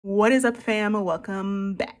What is up, fam?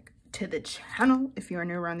 Welcome back to the channel. If you're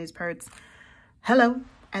new around these parts, hello.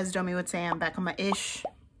 As Domi would say, I'm back on my ish.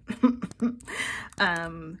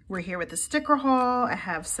 We're here with the sticker haul. I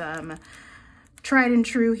have some tried and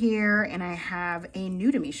true here, and I have a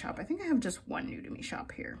new to me shop. I think I have just one new to me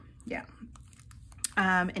shop here. Yeah.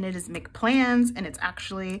 And it is MicPlans, and it's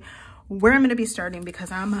actually where I'm going to be starting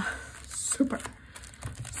because I'm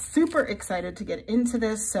super excited to get into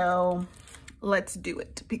this. So let's do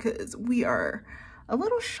it because we are a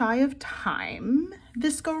little shy of time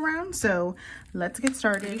this go around. So let's get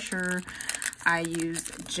started. Sure, I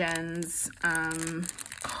use Jen's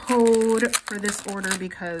code for this order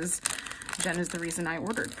because Jen is the reason I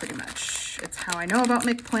ordered pretty much. It's how I know about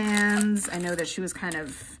MicPlans. I know that she was kind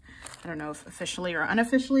of, I don't know if officially or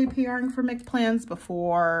unofficially PRing for MicPlans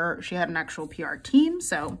before she had an actual PR team.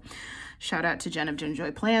 So shout out to Jen of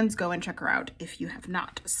Jenjoy Plans. Go and check her out if you have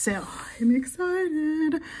not. So I'm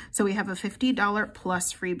excited. So we have a $50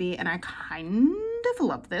 plus freebie, and I kind of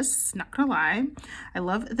love this, not gonna lie. I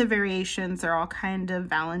love the variations. They're all kind of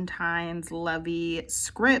Valentine's lovey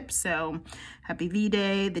scripts. So Happy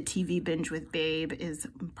V-Day, the TV binge with Babe is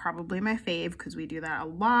probably my fave because we do that a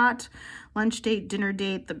lot. Lunch date, dinner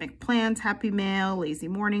date, the MicPlans, Happy Mail, Lazy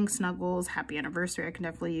Morning, Snuggles, Happy Anniversary I can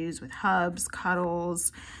definitely use with Hubs,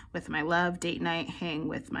 Cuddles, with my love, Date Night, Hang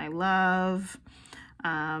with my love,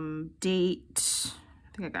 Date,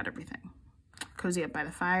 I think I got everything. Cozy Up by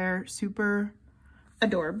the Fire, super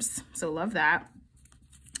adorbs, so love that.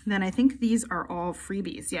 Then I think these are all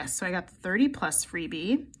freebies. Yes, so I got the 30 plus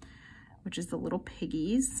freebie, which is the little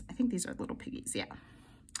piggies. I think these are little piggies, yeah.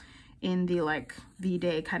 In the like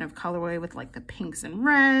V-Day kind of colorway with like the pinks and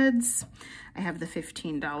reds. I have the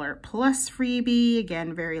 $15 plus freebie,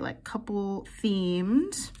 again, very like couple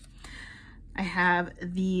themed. I have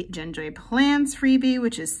the Jenjoy Plans freebie,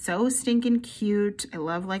 which is so stinking cute. I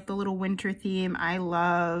love like the little winter theme. I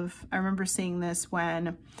remember seeing this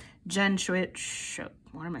when Jen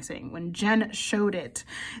when Jen showed it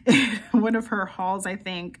in one of her hauls, I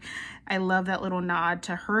think. I love that little nod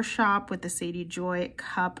to her shop with the Sadie Joy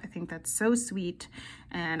cup. I think that's so sweet.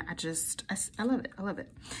 And I love it. I love it.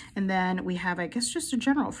 And then we have, I guess, just a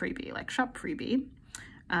general freebie, like shop freebie.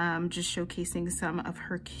 Just showcasing some of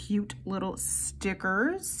her cute little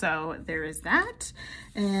stickers. So there is that.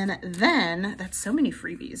 And then that's so many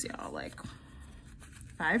freebies, y'all, like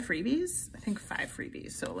 5 freebies. I think 5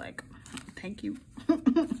 freebies. So like, thank you.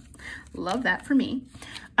 Love that for me.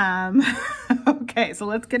 Okay, so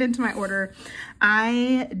let's get into my order.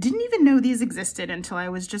 I didn't even know these existed until I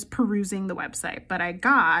was just perusing the website, but I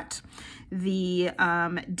got the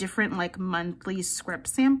different like monthly script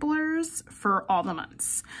samplers for all the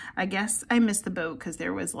months. I guess I missed the boat because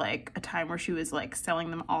there was like a time where she was like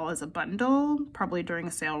selling them all as a bundle, probably during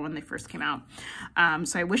a sale when they first came out.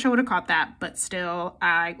 So I wish I would have caught that, but still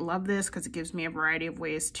I love this because it gives me a variety of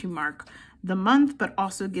ways to mark the month, but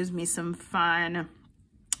also gives me some fun.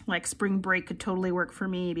 Like spring break could totally work for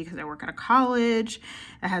me because I work at a college.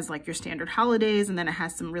 It has like your standard holidays, and then it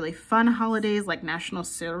has some really fun holidays like National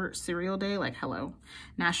Cereal Day, like hello,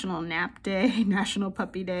 National Nap Day, National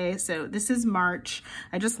Puppy Day. So this is March.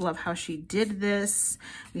 I just love how she did this.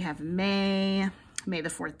 We have May the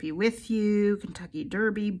 4th be with you, Kentucky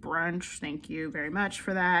Derby, brunch, thank you very much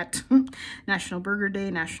for that. National Burger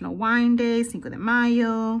Day, National Wine Day, Cinco de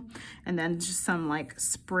Mayo, and then just some like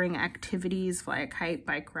spring activities, fly a kite,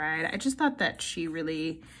 bike ride. I just thought that I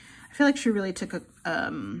feel like she really took a,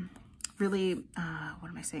 what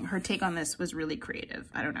am I saying? Her take on this was really creative.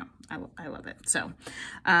 I don't know. I love it. So,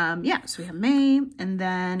 yeah, so we have May, and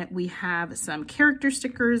then we have some character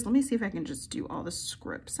stickers. Let me see if I can just do all the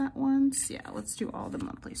scripts at once. Yeah, let's do all the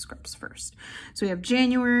monthly scripts first. So we have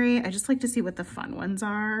January. I just like to see what the fun ones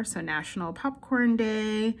are. So National Popcorn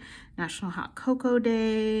Day, National Hot Cocoa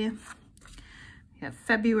Day. We have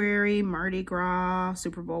February, Mardi Gras,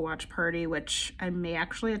 Super Bowl watch party, which I may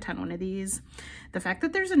actually attend one of these. The fact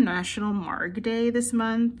that there's a National Marg Day this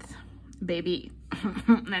month, baby.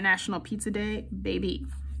 A National Pizza Day, baby.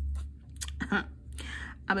 I'm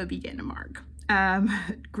gonna be getting a marg.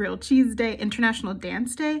 Grilled Cheese Day, International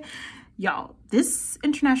Dance Day. Y'all, this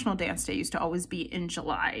International Dance Day used to always be in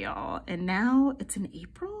July, y'all. And now it's in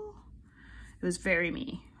April. It was very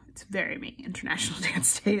me. It's very me. International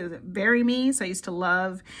Dance Day is very me. So I used to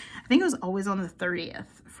love, I think it was always on the 30th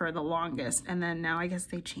for the longest. And then now I guess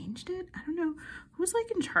they changed it. I don't know who's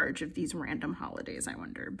like in charge of these random holidays, I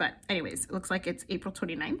wonder. But anyways, it looks like it's April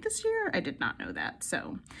 29th this year. I did not know that.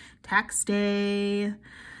 So Tax Day,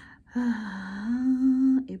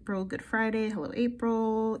 April, Good Friday, Hello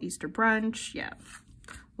April, Easter brunch. Yeah,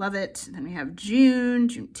 love it. And then we have June,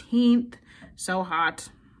 Juneteenth. So hot.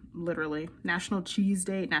 literally. National Cheese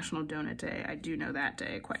Day, National Donut Day. I do know that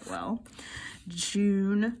day quite well.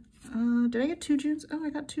 June. Did I get 2 Junes? Oh, I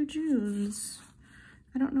got 2 Junes.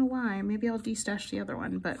 I don't know why. Maybe I'll de-stash the other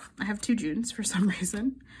one, but I have 2 Junes for some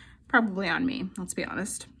reason. Probably on me, let's be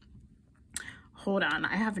honest. Hold on,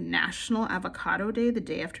 I have National Avocado Day the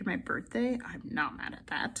day after my birthday. I'm not mad at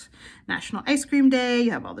that. National Ice Cream Day.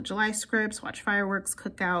 You have all the July scripts, watch fireworks,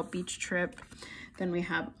 cookout, beach trip. Then we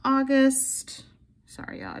have August.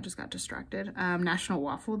 Sorry, y'all, I just got distracted. National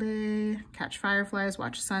Waffle Day, catch fireflies,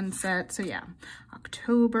 watch sunset. So yeah,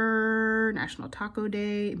 October, National Taco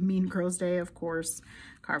Day, Mean Girls Day, of course.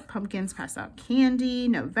 Carve pumpkins, pass out candy.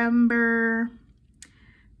 November,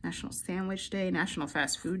 National Sandwich Day, National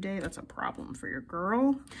Fast Food Day. That's a problem for your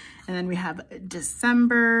girl. And then we have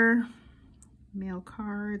December, mail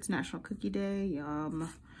cards, National Cookie Day, yum.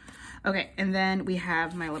 Okay, and then we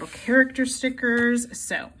have my little character stickers.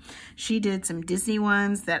 So she did some Disney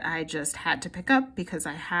ones that I just had to pick up because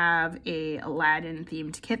I have a Aladdin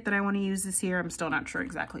themed kit that I want to use this year. I'm still not sure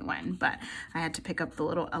exactly when, but I had to pick up the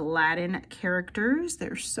little Aladdin characters.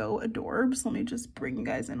 They're so adorbs. Let me just bring you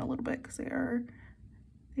guys in a little bit because they are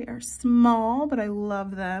small, but I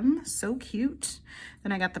love them. So cute.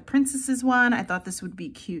 Then I got the princesses one. I thought this would be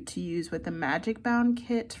cute to use with the Magic Bound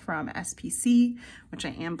kit from SPC, which I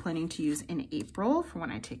am planning to use in April for when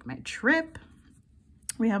I take my trip.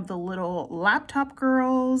 We have the little laptop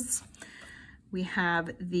girls. We have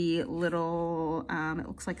the little, it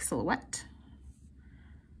looks like silhouette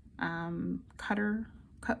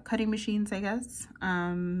cutting machines, I guess.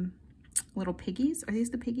 Little piggies. Are these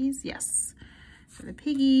the piggies? Yes. For the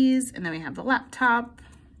piggies, and then we have the laptop,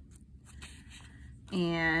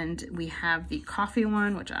 and we have the coffee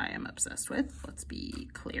one, which I am obsessed with, let's be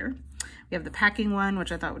clear. We have the packing one,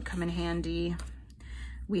 which I thought would come in handy.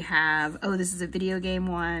 We have, oh, this is a video game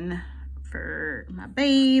one for my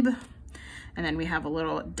babe, and then we have a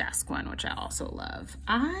little desk one, which I also love.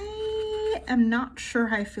 I am not sure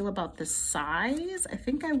how I feel about the size. I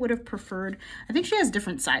think I would have preferred, I think she has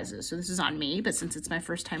different sizes, so this is on me, but since it's my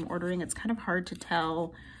first time ordering, it's kind of hard to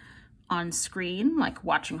tell on screen, like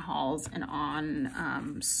watching hauls and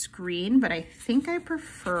on screen, but I think I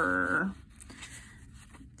prefer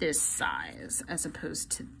this size as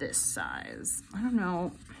opposed to this size. I don't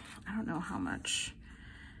know how much.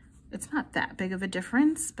 It's not that big of a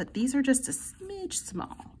difference, but these are just a smidge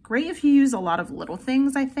small. Great if you use a lot of little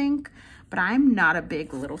things, I think, but I'm not a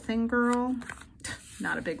big little thing girl.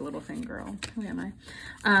 Not a big little thing girl. Who am I?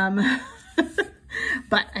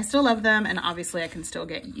 But I still love them, and obviously I can still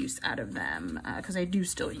get use out of them because I do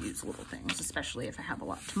still use little things, especially if I have a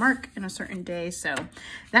lot to mark in a certain day. So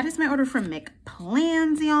that is my order from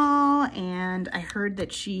MicPlans, y'all, and I heard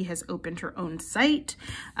that she has opened her own site.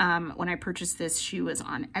 When I purchased this, she was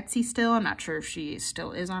on Etsy still. I'm not sure if she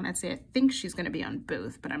still is on Etsy. I think she's going to be on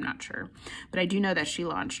both, but I'm not sure. But I do know that she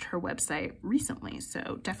launched her website recently,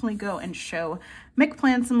 so definitely go and show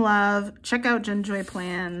MicPlans some love. Check out Genjoy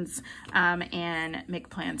Plans and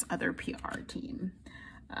MicPlans' other PR team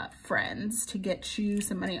friends to get you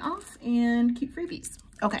some money off and keep freebies.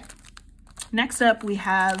 Okay, next up we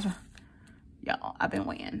have, y'all, I've been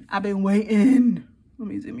waiting. Let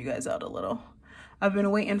me zoom you guys out a little. I've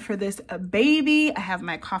been waiting for this baby. I have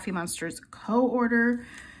my CoffeeMonsterzCo order.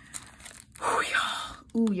 Ooh,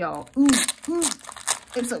 y'all. Ooh, y'all. Ooh.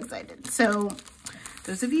 I'm so excited. So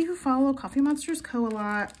those of you who follow CoffeeMonsterzCo a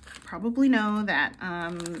lot probably know that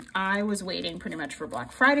I was waiting pretty much for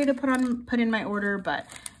Black Friday to put in my order, but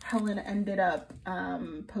Helen ended up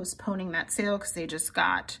postponing that sale because they just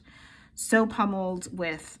got so pummeled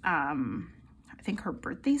with I think her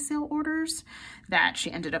birthday sale orders that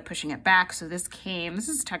she ended up pushing it back. So this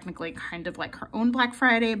is technically kind of like her own Black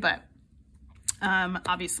Friday, but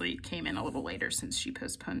obviously it came in a little later since she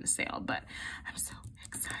postponed the sale, but I'm so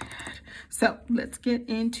excited. So let's get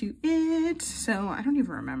into it. So I don't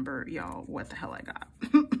even remember, y'all, what the hell I got.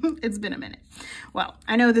 It's been a minute. Well,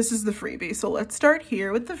 I know this is the freebie, so let's start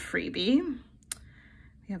here with the freebie.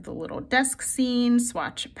 We have the little desk scene,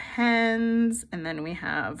 swatch pens, and then we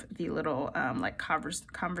have the little like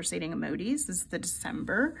conversating emojis. This is the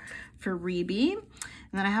December freebie.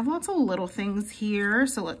 And then I have lots of little things here.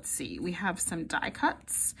 So let's see, we have some die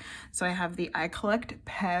cuts. So I have the I Collect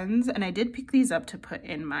pens, and I did pick these up to put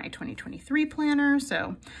in my 2023 planner.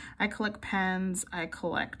 So I collect pens, I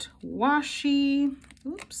collect washi,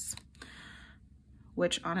 oops,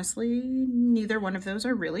 which honestly, neither one of those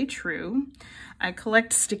are really true. I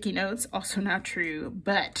collect sticky notes, also not true,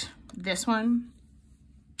 but this one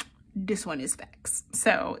is facts.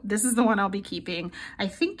 So this is the one I'll be keeping. I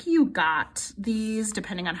think you got these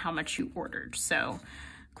depending on how much you ordered. So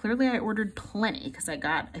Clearly I ordered plenty because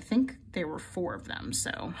I think there were 4 of them.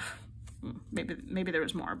 So maybe there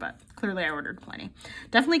was more, but clearly I ordered plenty.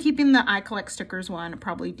 Definitely keeping the I Collect Stickers one,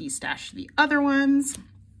 probably destash the other ones.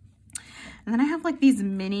 And then I have like these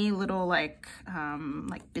mini little like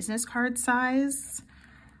business card size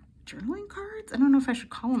journaling cards. I don't know if I should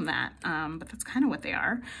call them that, but that's kind of what they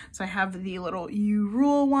are. So I have the little You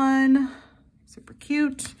Rule one, super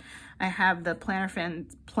cute. I have the Planner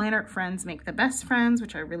Friends Make the Best Friends,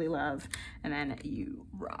 which I really love. And then You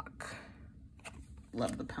Rock.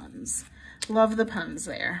 Love the puns. Love the puns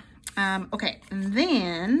there. Okay, and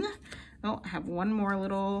then, oh, I have one more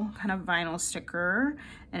little kind of vinyl sticker,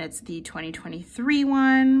 and it's the 2023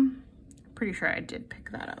 one. Pretty sure I did pick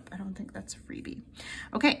that up. I don't think that's a freebie.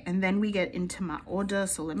 Okay, and then we get into my order.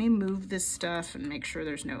 So let me move this stuff and make sure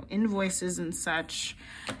there's no invoices and such,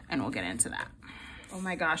 and we'll get into that. Oh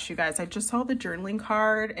my gosh, you guys, I just saw the journaling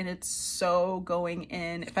card and it's so going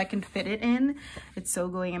in. If I can fit it in, it's so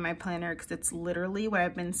going in my planner because it's literally what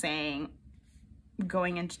I've been saying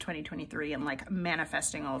going into 2023 and like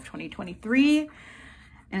manifesting all of 2023.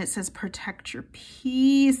 And it says protect your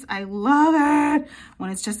peace. I love it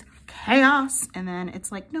when it's just chaos. And then it's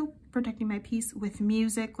like, nope, protecting my peace with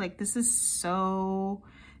music. Like this is so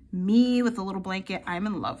me with a little blanket. I'm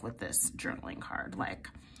in love with this journaling card. Like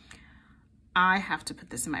I have to put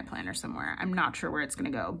this in my planner somewhere. I'm not sure where it's gonna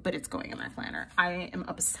go, but it's going in my planner. I am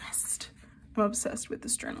obsessed. I'm obsessed with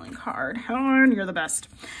this journaling card. Helen, you're the best.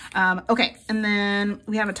 Okay, and then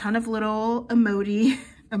we have a ton of little emoji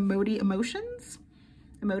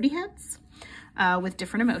heads with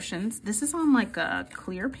different emotions. This is on like a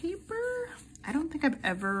clear paper. I don't think I've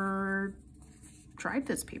ever tried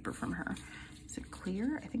this paper from her. Is it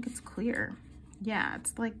clear? I think it's clear. Yeah,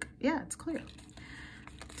 it's like, yeah, it's clear.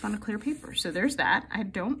 It's on a clear paper. So there's that. I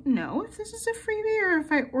don't know if this is a freebie or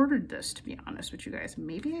if I ordered this, to be honest with you guys.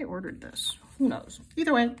 Maybe I ordered this. Who knows?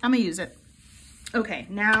 Either way, I'm gonna use it. Okay,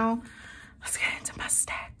 now let's get into my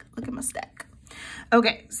stack. Look at my stack.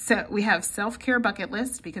 Okay, so we have self-care bucket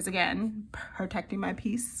list because again, protecting my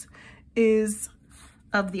peace is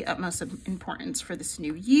of the utmost importance for this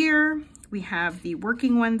new year. We have the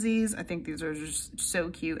working onesies. I think these are just so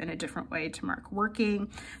cute in a different way to mark working.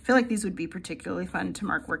 I feel like these would be particularly fun to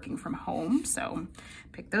mark working from home. So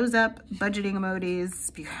pick those up. Budgeting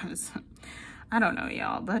emojis because I don't know,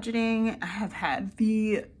 y'all. Budgeting, I have had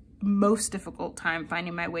the most difficult time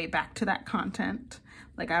finding my way back to that content.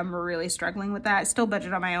 Like I'm really struggling with that. I still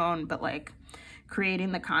budget on my own, but like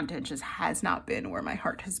creating the content just has not been where my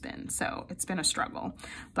heart has been. So it's been a struggle,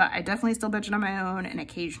 but I definitely still budget on my own and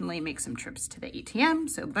occasionally make some trips to the ATM.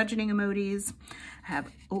 So budgeting emojis. I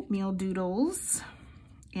have oatmeal doodles.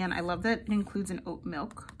 And I love that it includes an oat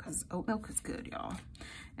milk because oat milk is good, y'all.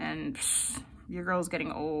 And your girl's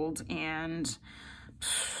getting old and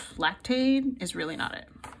lactate is really not it.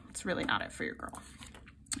 It's really not it for your girl.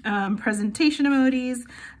 Presentation emojis.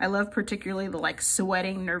 I love particularly the like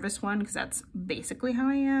sweating nervous one because that's basically how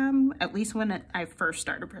I am, at least when I first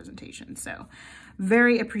start a presentation. So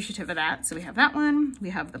very appreciative of that. So we have that one.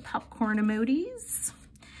 We have the popcorn emojis,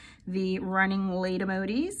 the running late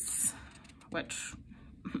emojis, which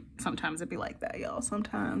sometimes it'd be like that, y'all.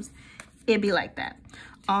 Sometimes it'd be like that.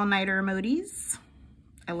 All-nighter emojis.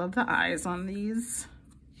 I love the eyes on these.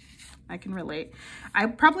 I can relate. I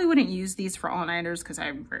probably wouldn't use these for all-nighters because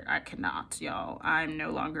I cannot, y'all. I'm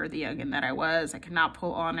no longer the youngin' that I was. I cannot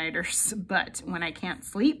pull all-nighters, but when I can't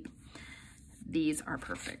sleep, these are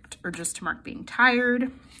perfect. Or just to mark being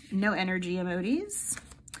tired. No energy emojis.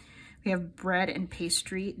 We have bread and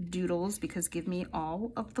pastry doodles because give me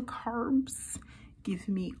all of the carbs. Give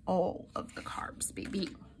me all of the carbs, baby.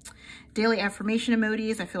 Daily affirmation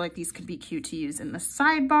emojis. I feel like these could be cute to use in the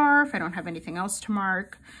sidebar if I don't have anything else to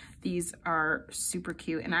mark. These are super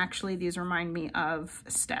cute. And actually these remind me of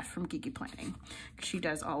Steph from Geeky Planning. She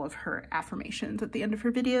does all of her affirmations at the end of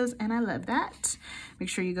her videos and I love that. Make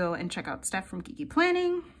sure you go and check out Steph from Geeky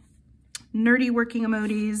Planning. Nerdy working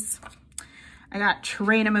emojis. I got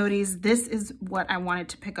train emojis. This is what I wanted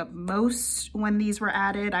to pick up most when these were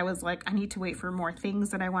added. I was like, I need to wait for more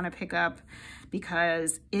things that I want to pick up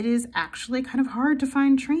because it is actually kind of hard to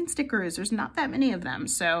find train stickers. There's not that many of them.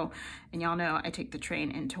 So, and y'all know I take the train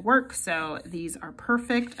into work. So these are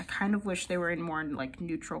perfect. I kind of wish they were in more like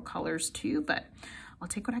neutral colors too, but I'll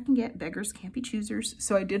take what I can get. Beggars can't be choosers.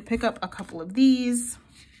 So I did pick up a couple of these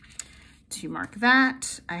to mark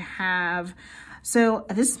that. I have, so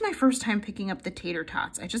this is my first time picking up the tater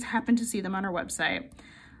tots. I just happened to see them on our website.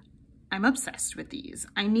 I'm obsessed with these.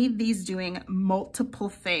 I need these doing multiple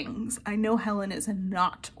things. I know Helen is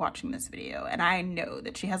not watching this video and I know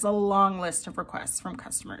that she has a long list of requests from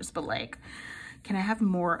customers, but like Can I have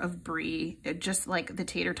more of Brie? Just like the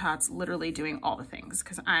tater tots, literally doing all the things,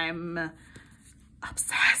 because I'm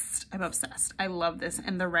obsessed. I'm obsessed. I love this.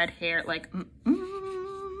 And the red hair, like,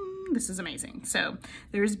 this is amazing. So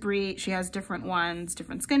there's Brie. She has different ones,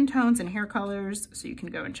 different skin tones and hair colors, so you can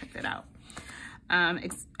go and check that out.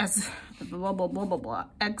 As blah, blah, blah, blah, blah.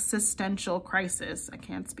 Existential crisis. I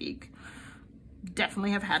can't speak.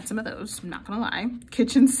 Definitely have had some of those, I'm not gonna lie.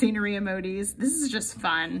 Kitchen scenery emojis. This is just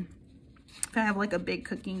fun. If I have like a big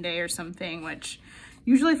cooking day or something, which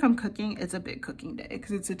usually if I'm cooking, it's a big cooking day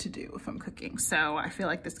because it's a to-do if I'm cooking. So I feel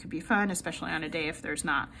like this could be fun, especially on a day if there's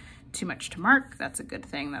not too much to mark. That's a good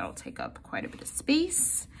thing. That'll take up quite a bit of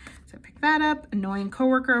space. So pick that up. Annoying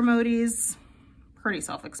coworker emojis. Pretty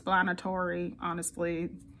self-explanatory, honestly.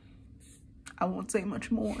 I won't say much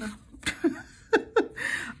more.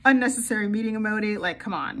 Unnecessary meeting emoji, like,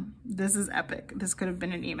 come on, this is epic. This could have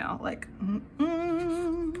been an email. Like,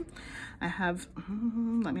 I have,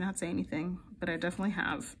 let me not say anything, but I definitely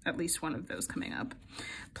have at least one of those coming up.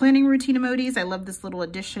 Planning routine emojis. I love this little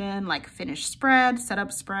addition, like finish spread,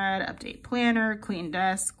 setup spread, update planner, clean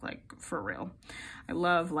desk, like for real. I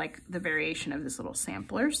love like the variation of this little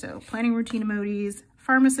sampler. So planning routine emojis,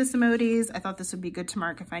 pharmacist emojis. I thought this would be good to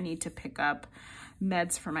mark if I need to pick up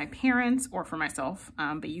meds for my parents or for myself,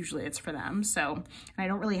 but usually it's for them. So I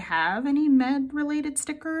don't really have any med related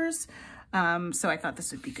stickers. So I thought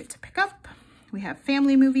this would be good to pick up. We have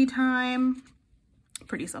family movie time,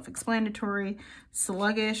 pretty self-explanatory.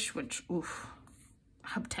 Sluggish, which, oof,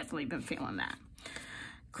 I've definitely been feeling that.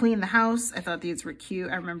 Clean the house. I thought these were cute.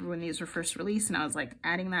 I remember when these were first released and I was like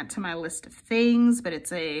adding that to my list of things, but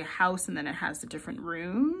it's a house and then it has the different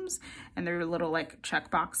rooms and there are little like check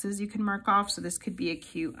boxes you can mark off. So this could be a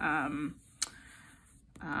cute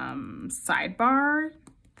sidebar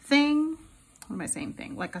thing. What am I saying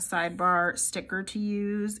thing? Like a sidebar sticker to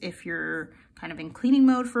use if you're kind of in cleaning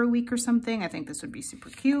mode for a week or something. I think this would be super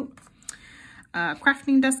cute.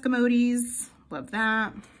 Crafting desk emojis. Love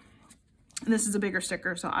that. This is a bigger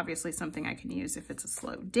sticker, so obviously something I can use if it's a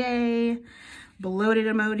slow day. Bloated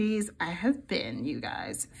emojis. I have been, you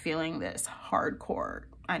guys, feeling this hardcore.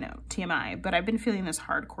 I know, TMI, but I've been feeling this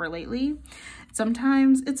hardcore lately.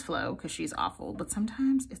 Sometimes it's Flo, because she's awful, but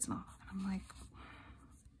sometimes it's not. I'm like,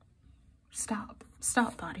 stop,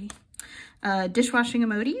 body. Dishwashing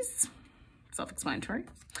emojis. Self-explanatory.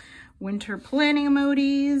 Winter planning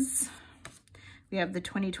emojis. We have the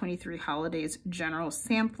 2023 holidays general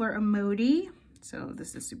sampler emoji. So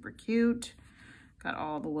this is super cute. Got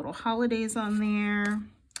all the little holidays on there.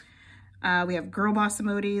 We have girl boss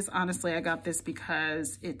emojis. Honestly, I got this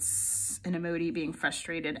because it's an emoji being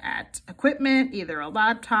frustrated at equipment, either a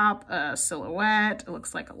laptop, a silhouette, it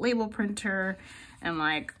looks like a label printer, and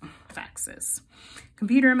like faxes.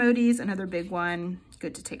 Computer emojis, another big one.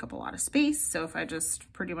 Good to take up a lot of space. So if I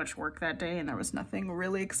just pretty much work that day and there was nothing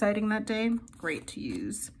really exciting that day, great to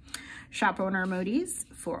use. Shop owner emojis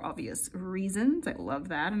for obvious reasons. I love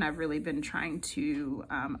that. And I've really been trying to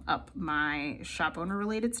up my shop owner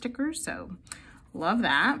related stickers. So love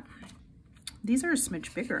that. These are a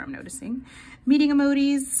smidge bigger, I'm noticing. Meeting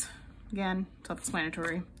emojis, again,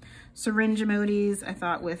 self-explanatory. Syringe emojis, I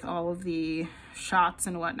thought with all of the shots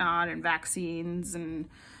and whatnot and vaccines and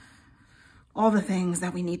all the things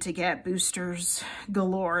that we need to get, boosters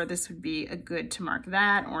galore, this would be a good to mark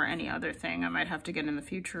that or any other thing I might have to get in the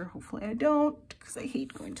future. Hopefully I don't, because I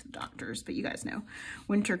hate going to the doctors, but you guys know.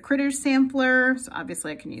 Winter critters sampler, so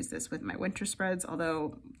obviously I can use this with my winter spreads,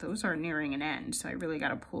 although those are nearing an end, so I really got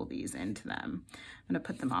to pull these into them. I'm going to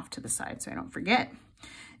put them off to the side so I don't forget.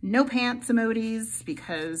 No pants emojis,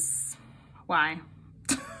 because why?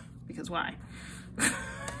 Because why?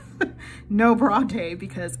 No bra day,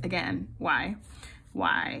 because again, why?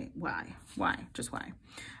 Just why?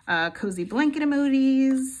 Cozy blanket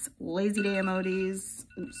emojis, lazy day emojis.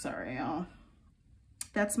 Oops, sorry, y'all.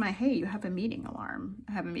 That's my, hey, you have a meeting alarm.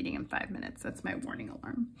 I have a meeting in 5 minutes. That's my warning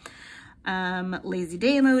alarm. Lazy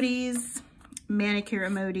day emojis, manicure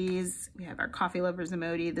emojis. We have our coffee lovers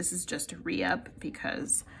emoji. This is just a re-up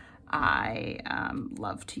because I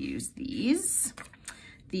love to use these.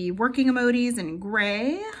 The working emojis in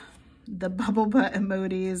gray. The bubble butt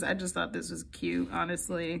emojis. I just thought this was cute,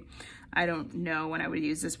 honestly. I don't know when I would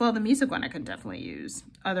use this. Well, the music one I could definitely use.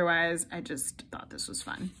 Otherwise, I just thought this was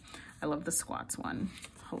fun. I love the squats one.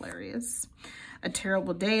 Hilarious. A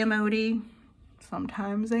terrible day emoji.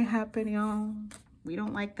 Sometimes they happen, y'all. We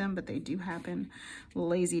don't like them, but they do happen.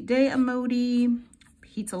 Lazy day emoji.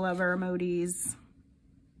 Pizza lover emojis.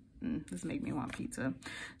 This make me want pizza.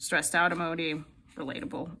 Stressed out emoji.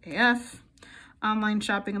 Relatable AF. Online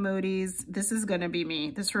shopping emojis. This is gonna be me.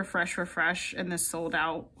 This refresh, and this sold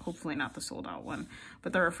out, hopefully not the sold out one,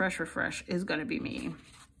 but the refresh is gonna be me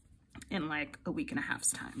in like a week and a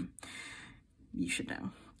half's time. You should know.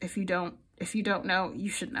 If you don't know, you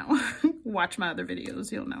should know. Watch my other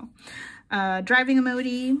videos, you'll know. Driving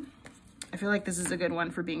emoji. I feel like this is a good one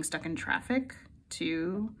for being stuck in traffic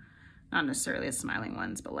too. Not necessarily the smiling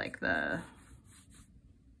ones, but like the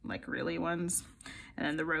really ones. And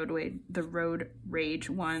then the road rage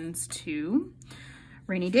ones too.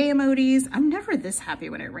 Rainy day emojis. I'm never this happy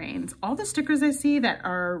when it rains. All the stickers I see that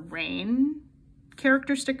are rain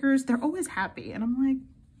character stickers, they're always happy. And I'm like,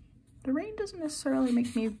 the rain doesn't necessarily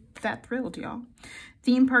make me that thrilled, y'all.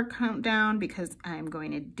 Theme park countdown, because I'm going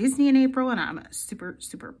to Disney in April and I'm super,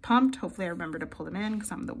 super pumped. Hopefully I remember to pull them in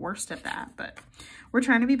because I'm the worst at that, but we're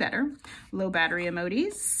trying to be better. Low battery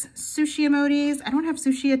emojis, sushi emojis. I don't have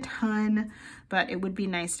sushi a ton, but it would be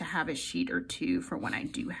nice to have a sheet or two for when I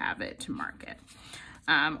do have it to mark it.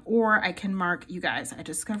 Or I can mark, you guys, I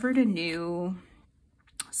discovered a new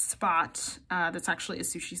spot that's actually a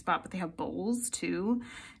sushi spot, but they have bowls too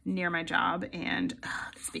near my job, and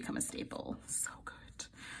it's become a staple. So good,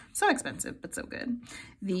 so expensive, but so good.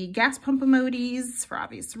 The gas pump emojis, for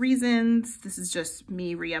obvious reasons. This is just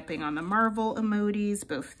me re-upping on the Marvel emojis,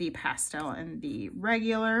 both the pastel and the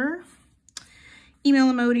regular.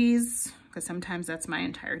 Email emojis, because sometimes that's my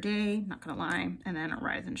entire day, not gonna lie. And then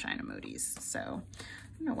rise and shine emojis. So I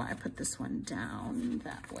don't know why I put this one down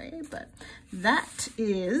that way, but that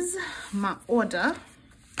is my order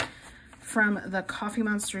from the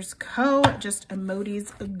CoffeeMonsterzCo. Just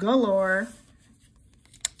emojis galore.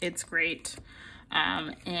 It's great.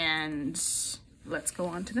 And let's go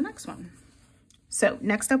on to the next one. So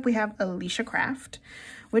next up we have Alicia Craft,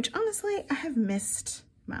 which honestly I have missed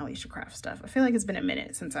my Alicia Craft stuff. I feel like it's been a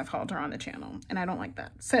minute since I've hauled her on the channel, and I don't like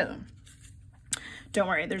that. So don't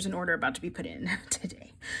worry, there's an order about to be put in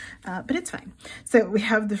today, but it's fine. So we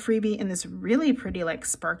have the freebie in this really pretty, like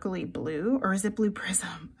sparkly blue, or is it blue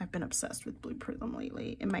prism? I've been obsessed with blue prism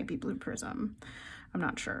lately. It might be blue prism. I'm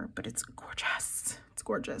not sure, but it's gorgeous. It's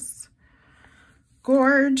gorgeous.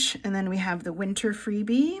 Gorge. And then we have the winter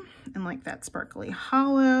freebie and like that sparkly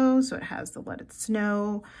hollow. So it has the Let It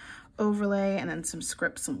Snow overlay and then some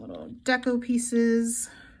scripts, some little deco pieces.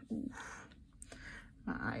 Oof.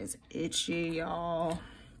 My eyes itchy, y'all.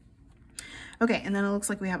 Okay, and then it looks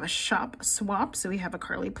like we have a shop swap. So we have a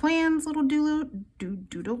Carly Plans little doodle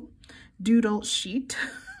sheet.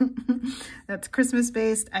 That's Christmas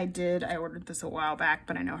based. I ordered this a while back,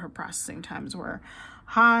 but I know her processing times were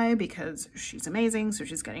high because she's amazing. So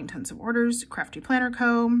she's getting tons of orders. Crafty Planner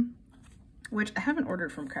Co., which I haven't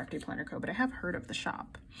ordered from Crafty Planner Co., but I have heard of the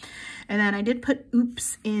shop. And then I did put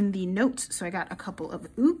oops in the notes. So I got a couple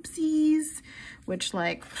of oopsies, which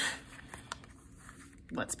like,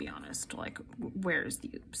 let's be honest, like where's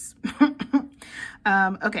the oops?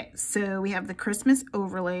 Okay, so we have the Christmas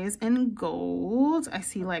overlays in gold. I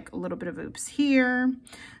see like a little bit of oops here,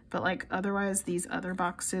 but like otherwise these other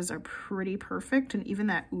boxes are pretty perfect. And even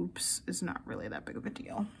that oops is not really that big of a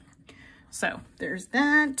deal. So there's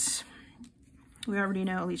that. We already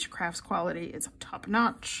know Alicia Craft's quality is top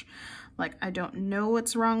notch. Like, I don't know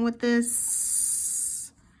what's wrong with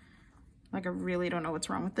this. Like, I really don't know what's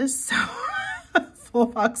wrong with this. So, full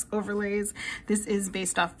box overlays. This is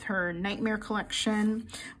based off her Nightmare collection,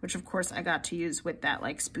 which of course I got to use with that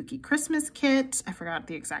like spooky Christmas kit. I forgot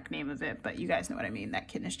the exact name of it, but you guys know what I mean. That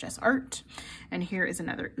kit is just art. And here is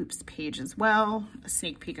another oops page as well. A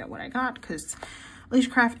sneak peek at what I got, because Alicia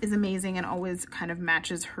Craft is amazing and always kind of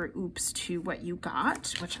matches her oops to what you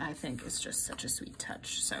got, which I think is just such a sweet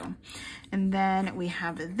touch. So, and then we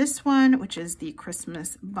have this one, which is the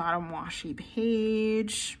Christmas bottom washi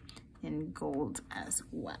page in gold as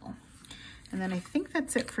well. And then I think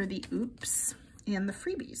that's it for the oops and the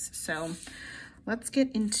freebies. So let's get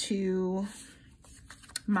into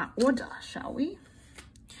my order, shall we?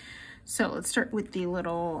 So let's start with the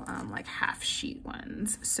little like half sheet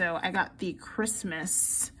ones. So I got the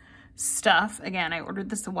Christmas stuff. Again, I ordered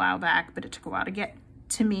this a while back, but it took a while to get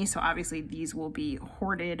to me. So obviously these will be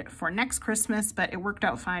hoarded for next Christmas, but it worked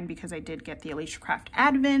out fine because I did get the Alicia Craft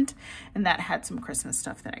Advent and that had some Christmas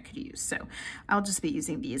stuff that I could use. So I'll just be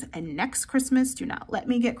using these and next Christmas. Do not let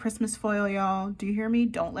me get Christmas foil, y'all. Do you hear me?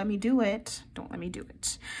 Don't let me do it. Don't let me do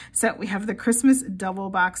it. So we have the Christmas double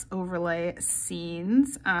box overlay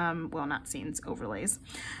scenes. Well, not scenes, overlays.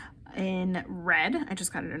 In red. I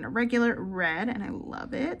just got it in a regular red and I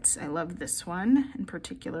love it. I love this one in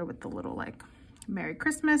particular with the little like Merry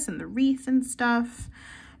Christmas and the wreath and stuff.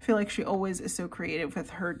 I feel like she always is so creative with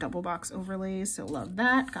her double box overlays, so love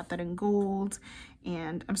that. Got that in gold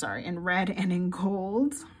and, I'm sorry, in red and in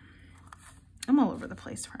gold. I'm all over the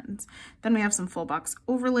place, friends. Then we have some full box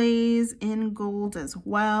overlays in gold as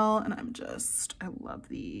well, and I love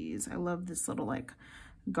these. I love this little like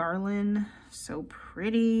garland, so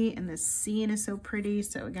pretty, and this scene is so pretty.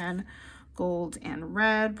 So again, gold and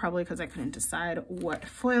red, probably because I couldn't decide what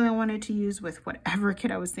foil I wanted to use with whatever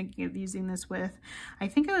kit I was thinking of using this with. I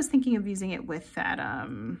think I was thinking of using it with that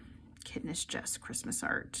Kitness Jess Christmas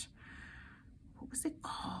art. What was it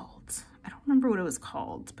called? I don't remember what it was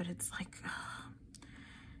called, but it's like,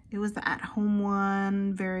 it was the at-home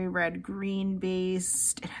one, very red-green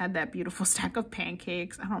based. It had that beautiful stack of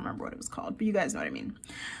pancakes. I don't remember what it was called, but you guys know what I mean.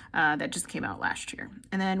 That just came out last year.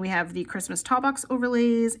 And then we have the Christmas tall box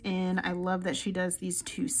overlays, and I love that she does these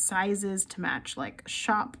two sizes to match like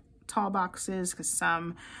shop tall boxes, because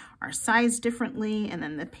some are sized differently, and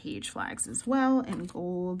then the page flags as well in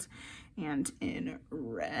gold and in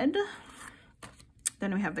red.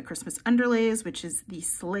 Then we have the Christmas underlays, which is the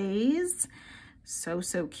sleighs. So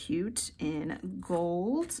cute in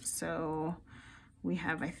gold. So we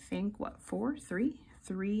have, I think, what, three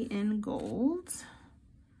in gold.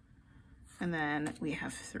 And then we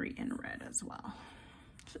have 3 in red as well.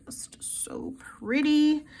 Just so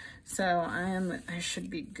pretty. So I should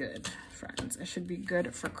be good, friends. I should be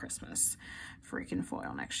good for Christmas freaking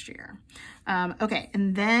foil next year. Okay,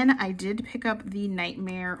 and then I did pick up the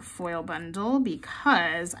Nightmare foil bundle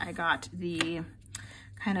because I got the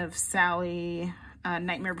kind of Sally,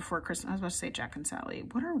 Nightmare Before Christmas. I was about to say Jack and Sally.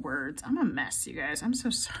 What are words? I'm a mess, you guys. I'm so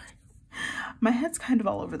sorry. My head's kind of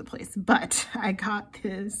all over the place, but I got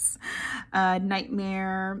this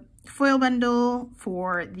Nightmare foil bundle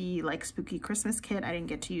for the like spooky Christmas kit. I didn't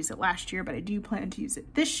get to use it last year, but I do plan to use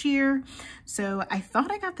it this year. So I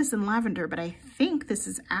thought I got this in lavender, but I think this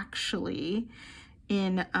is actually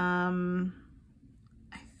in, I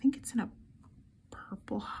think it's in a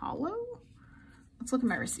purple hollow. Let's look at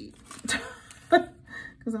my receipt.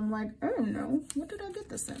 Because I'm like, I don't know. What did I get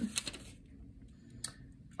this in?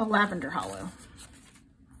 A lavender hollow.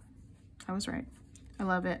 I was right. I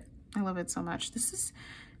love it. I love it so much. This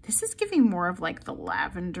is giving more of like the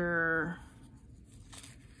lavender.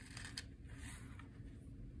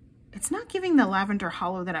 It's not giving the lavender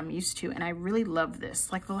hollow that I'm used to, and I really love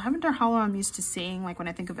this. Like the lavender hollow I'm used to seeing, like when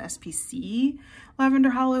I think of SPC, lavender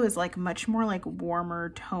hollow is like much more like warmer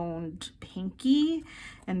toned pinky,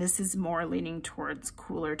 and this is more leaning towards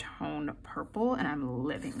cooler toned purple, and I'm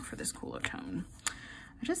living for this cooler tone.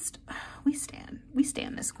 We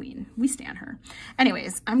stan this queen. We stan her.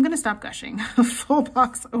 Anyways, I'm gonna stop gushing. Full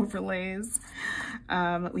box overlays.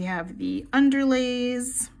 We have the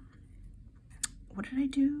underlays. What did I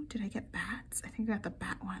do? Did I get bats? I think I got the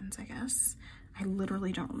bat ones, I guess. I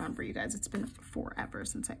literally don't remember, you guys. It's been forever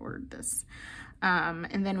since I ordered this.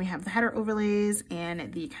 And then we have the header overlays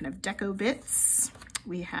and the kind of deco bits.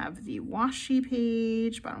 We have the washi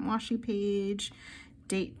page, bottom washi page,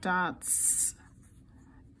 date dots,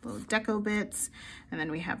 little deco bits, and then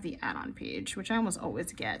we have the add-on page, which I almost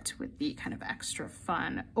always get with the kind of extra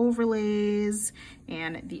fun overlays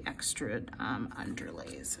and the extra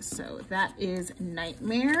underlays. So that is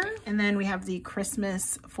Nightmare. And then we have the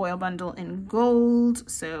Christmas foil bundle in gold.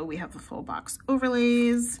 So we have the full box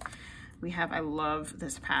overlays. We have, I love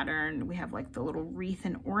this pattern. We have like the little wreath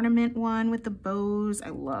and ornament one with the bows. I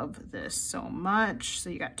love this so much. So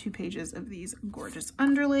you got 2 pages of these gorgeous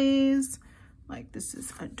underlays. Like this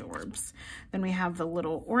is adorbs. Then we have the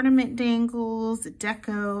little ornament dangles, the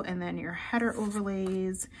deco, and then your header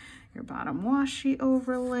overlays, your bottom washi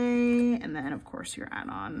overlay, and then of course your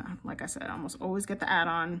add-on. Like I said, I almost always get the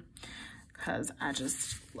add-on because I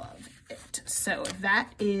just love it. So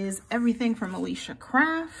that is everything from Alicia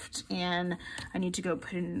Craft, and I need to go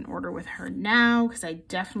put it in order with her now because I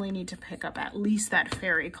definitely need to pick up at least that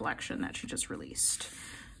fairy collection that she just released.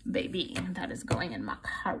 Baby, that is going in my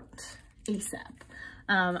cart ASAP.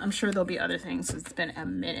 I'm sure there'll be other things. It's been a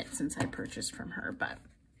minute since I purchased from her, but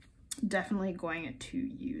definitely going to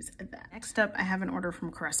use that. Next up, I have an order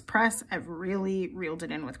from Caress Press. I've really reeled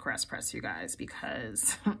it in with Caress Press, you guys,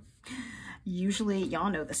 because usually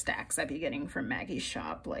y'all know the stacks I be getting from Maggie's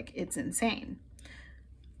shop. Like, it's insane.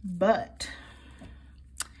 But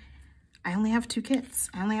I only have 2 kits.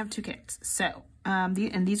 So,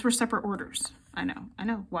 and these were separate orders. I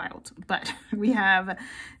know, wild. But we have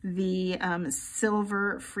the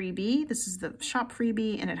silver freebie. This is the shop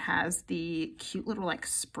freebie, and it has the cute little like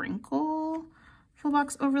sprinkle full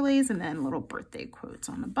box overlays and then little birthday quotes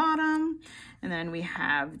on the bottom. And then we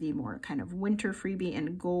have the more kind of winter freebie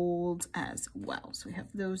in gold as well. So we have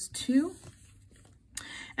those 2.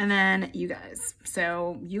 And then you guys.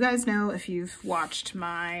 So you guys know, if you've watched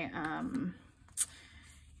my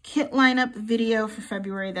kit lineup video for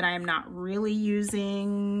February, that I am not really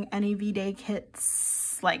using any V-Day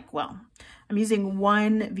kits. Like, well, I'm using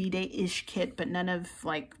one V-Day-ish kit, but none of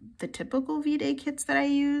like the typical V-Day kits that I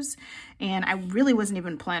use. And I really wasn't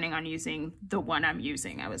even planning on using the one I'm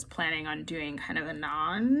using. I was planning on doing kind of a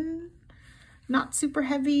not super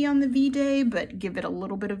heavy on the V-Day, but give it a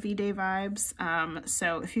little bit of V-Day vibes.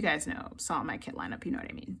 So if you guys saw my kit lineup, you know what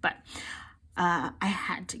I mean. But I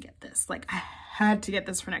had to get this. Like, I had to get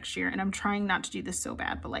this for next year, and I'm trying not to do this so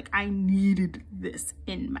bad, but like, I needed this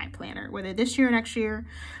in my planner, whether this year or next year,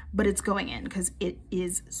 but it's going in because it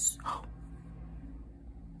is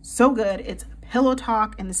so good. It's Pillow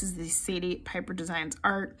Talk, and this is the Sadie Piper Designs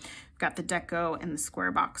art. We've got the deco and the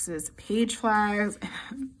square boxes, page flags.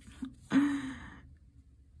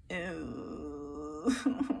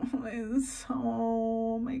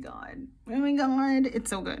 Oh my god, it's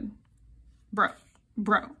so good, bro,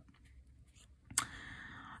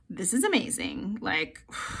 this is amazing. Like,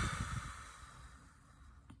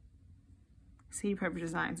 Sadie Piper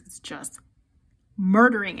Designs is just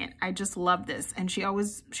murdering it. I just love this. And she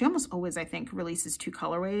almost always, I think, releases 2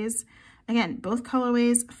 colorways. Again, both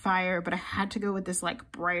colorways fire, but I had to go with this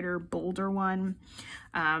like brighter, bolder one.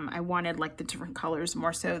 I wanted like the different colors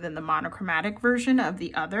more so than the monochromatic version of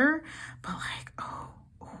the other, but like,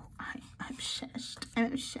 I'm obsessed. I'm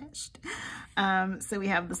obsessed. So we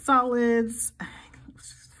have the solids.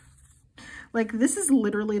 Like, this is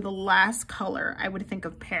literally the last color I would think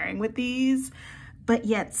of pairing with these, but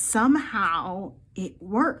yet somehow it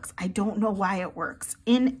works. I don't know why it works.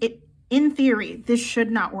 In theory, this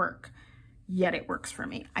should not work, yet it works for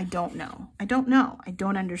me. I don't know. I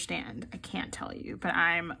don't understand. I can't tell you, but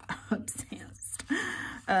I'm obsessed.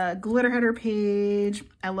 Glitter header page.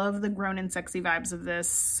 I love the grown and sexy vibes of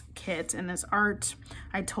this kit and this art.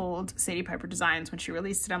 I told Sadie Piper Designs when she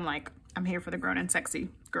released it, I'm like, I'm here for the grown and sexy,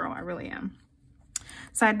 girl. I really am.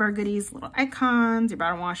 Sidebar goodies, little icons, your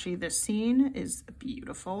bottom washi. This scene is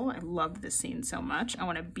beautiful. I love this scene so much. I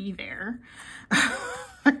want to be there.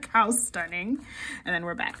 Like, how stunning. And then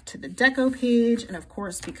we're back to the deco page. And of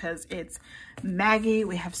course, because it's Maggie,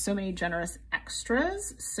 we have so many generous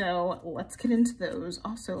extras. So let's get into those.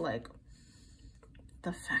 Also, like,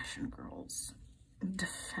 the fashion girls. The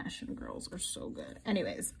fashion girls are so good.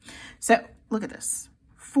 Anyways, so look at this.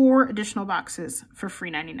 4 additional boxes for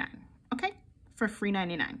free $99. Okay? For free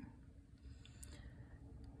 $99.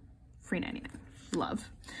 Free $99.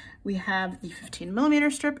 Love. We have the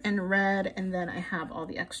 15mm strip in red, and then I have all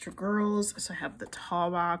the extra girls. So I have the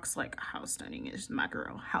tall box. Like, how stunning is my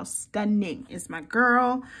girl? How stunning is my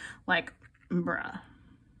girl? Like, bruh.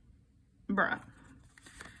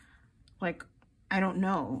 Like, I don't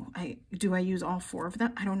know. Do I use all 4 of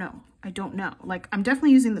them? I don't know. Like, I'm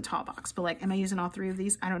definitely using the tall box, but like, am I using all 3 of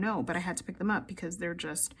these? I don't know, but I had to pick them up because they're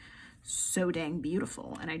just so dang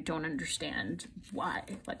beautiful, and I don't understand why.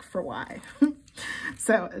 Like, for why?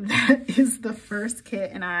 So that is the first kit,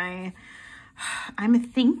 and I'm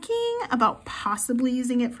thinking about possibly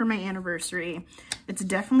using it for my anniversary. It's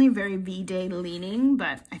definitely very V-Day leaning,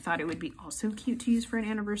 but I thought it would be also cute to use for an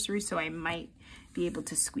anniversary, so I might be able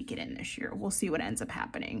to squeak it in this year. We'll see what ends up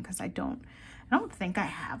happening, because I don't think I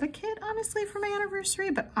have a kit, honestly, for my anniversary,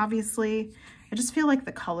 but obviously I just feel like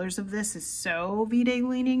the colors of this is so V-Day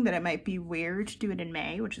leaning that it might be weird to do it in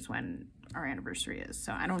May, which is when our anniversary is.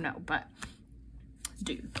 So I don't know, but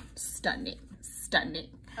dude, stunning.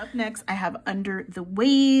 Up next, I have Under the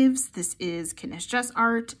Waves. This is Knish Jess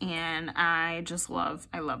art, and I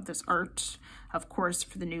love this art, of course,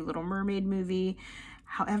 for the new Little Mermaid movie.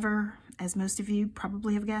 However, as most of you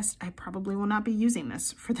probably have guessed, I probably will not be using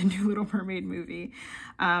this for the new Little Mermaid movie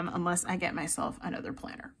unless I get myself another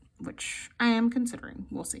planner, which I am considering.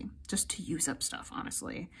 We'll see. Just to use up stuff,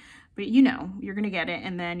 honestly. But you know, you're going to get it,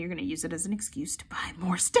 and then you're going to use it as an excuse to buy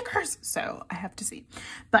more stickers. So I have to see.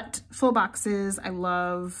 But full boxes. I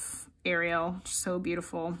love Ariel. So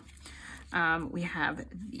beautiful. We have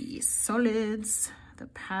the solids. The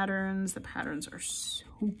patterns are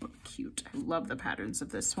super cute. I love the patterns of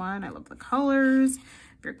this one. I love the colors,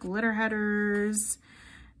 your glitter headers,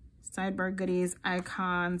 sidebar goodies,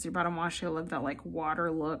 icons, your bottom washi. I love that like water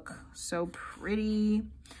look. So pretty.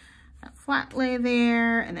 That flat lay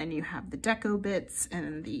there. And then you have the deco bits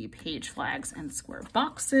and the page flags and square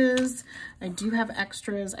boxes. I do have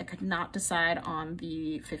extras. I could not decide on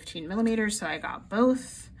the 15mm, so I got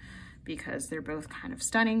both, because they're both kind of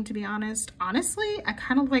stunning, to be honest. Honestly, I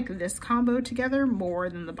kind of like this combo together more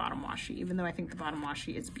than the bottom washi, even though I think the bottom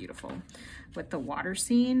washi is beautiful with the water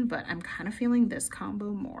scene, but I'm kind of feeling this combo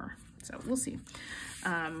more. So we'll see.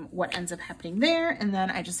 what ends up happening there. And then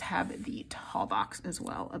I just have the tall box as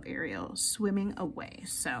well of Ariel swimming away.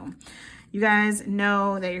 So you guys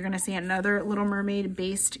know that you're gonna see another Little Mermaid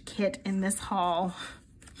based kit in this haul.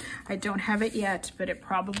 I don't have it yet, but it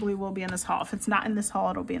probably will be in this haul. If it's not in this haul,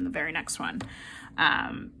 it'll be in the very next one,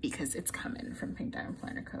 because it's coming from Pink Diamond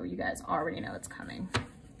Planner Co. You guys already know it's coming.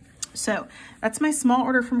 So that's my small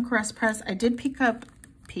order from Caress Press. I did pick up,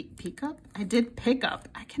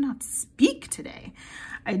 I cannot speak today.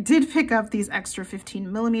 I did pick up these extra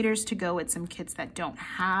 15 millimeters to go with some kits that don't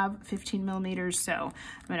have 15 millimeters. So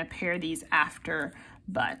I'm gonna pair these after,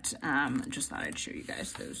 but just thought I'd show you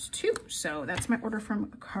guys those two. So that's my order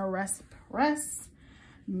from Caress Press.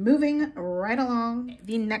 Moving right along,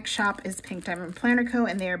 the next shop is Pink Diamond Planner Co.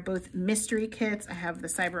 and they are both mystery kits. I have the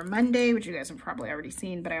Cyber Monday, which you guys have probably already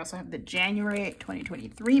seen, but I also have the January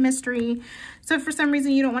 2023 mystery. So if for some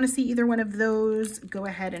reason you don't want to see either one of those, go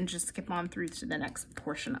ahead and just skip on through to the next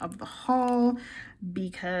portion of the haul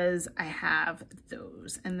because I have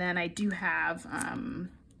those. And then I do have,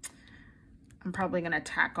 I'm probably going to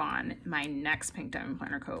tack on my next Pink Diamond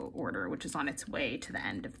Planner Co. order, which is on its way to the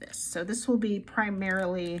end of this. So this will be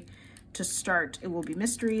primarily to start, it will be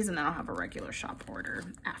mysteries, and then I'll have a regular shop order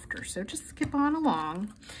after. So just skip on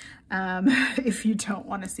along if you don't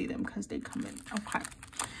want to see them because they come in. Okay.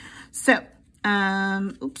 So,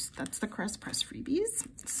 oops, that's the Caress Press freebies.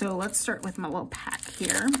 So let's start with my little pack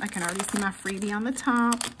here. I can already see my freebie on the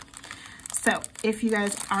top. So if you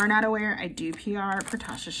guys are not aware, I do PR for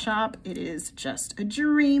Tasha's shop. It is just a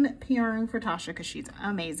dream PRing for Tasha because she's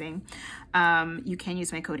amazing. You can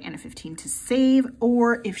use my code Anna15 to save,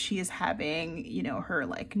 or if she is having, you know, her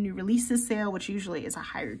like new releases sale, which usually is a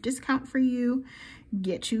higher discount for you,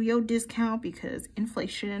 get you your discount because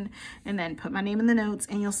inflation, and then put my name in the notes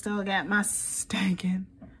and you'll still get my stinking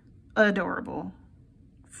adorable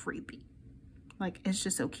freebie. Like, it's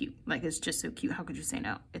just so cute. Like, it's just so cute. How could you say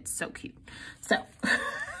no? It's so cute. So,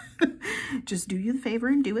 just do you the favor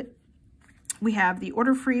and do it. We have the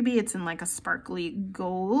order freebie. It's in like a sparkly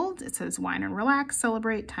gold. It says wine and relax,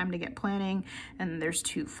 celebrate, time to get planning. And there's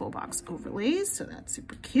 2 full box overlays. So that's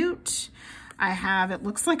super cute. I have, it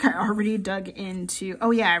looks like I already dug into,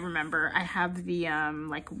 oh yeah, I remember. I have the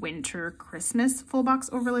like winter Christmas full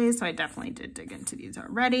box overlays. So I definitely did dig into these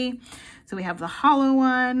already. So we have the hollow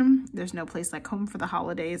one. There's no place like home for the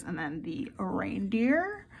holidays. And then the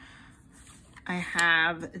reindeer. I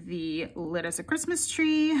have the lit as a Christmas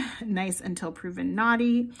tree, nice until proven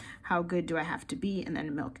naughty, how good do I have to be, and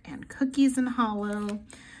then milk and cookies in hollow,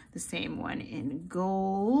 the same one in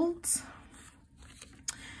gold.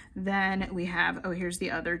 Then we have, oh, here's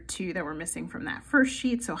the other 2 that were missing from that first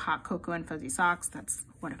sheet. So hot cocoa and fuzzy socks. That's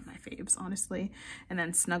one of my faves, honestly. And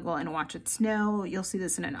then snuggle and watch it snow. You'll see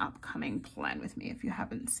this in an upcoming plan with me if you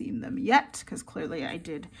haven't seen them yet, because clearly I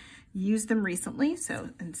did use them recently. So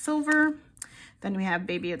in silver. Then we have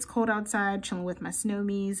baby, it's cold outside, chilling with my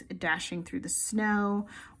snowmies, dashing through the snow.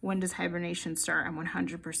 When does hibernation start? I'm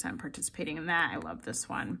 100% participating in that. I love this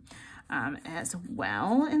one as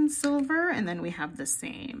well in silver. And then we have the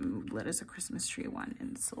same lit as a Christmas tree one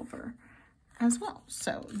in silver as well.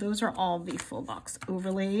 So those are all the full box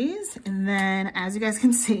overlays. And then as you guys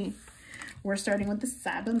can see, we're starting with the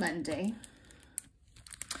Cyber Monday.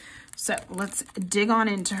 So let's dig on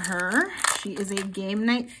into her. She is a game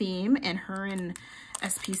night theme, and her and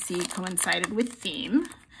SPC coincided with theme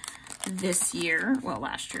this year. Well,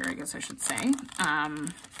 last year, I guess I should say.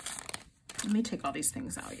 Let me take all these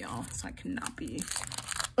things out, y'all, so I cannot be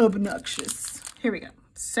obnoxious. Here we go.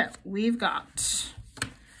 So we've got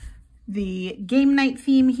the game night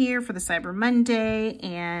theme here for the Cyber Monday,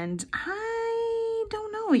 and I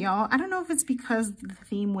don't know, y'all. I don't know if it's because the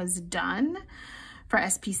theme was done for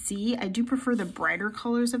SPC. I do prefer the brighter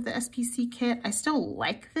colors of the SPC kit. I still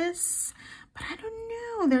like this, but I don't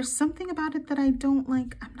know. There's something about it that I don't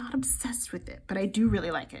like. I'm not obsessed with it, but I do really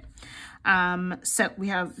like it. So we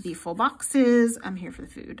have the full boxes. I'm here for the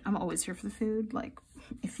food. I'm always here for the food. Like,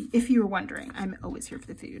 if you were wondering, I'm always here for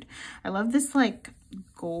the food. I love this like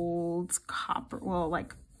gold copper, well,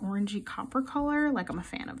 like orangey copper color. Like, I'm a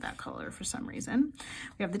fan of that color for some reason.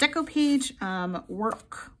 We have the deco page,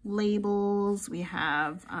 work labels. We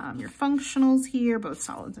have your functionals here, both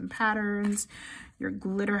solids and patterns, your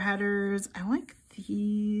glitter headers. I like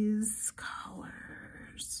these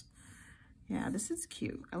colors. Yeah, this is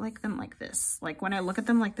cute. I like them like this. Like, when I look at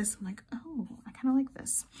them like this, I'm like, oh, I kind of like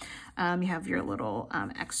this. You have your little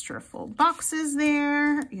extra full boxes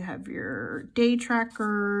there. You have your day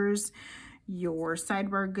trackers, your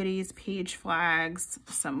sidebar goodies, page flags,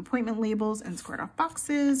 some appointment labels and squared off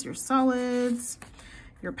boxes, your solids,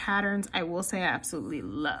 your patterns. I will say I absolutely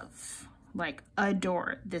love like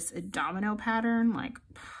adore this domino pattern. Like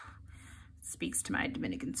speaks to my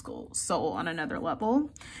Dominican soul on another level.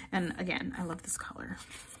 And again, I love this color.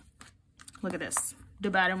 Look at this. The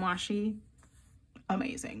bottom washi,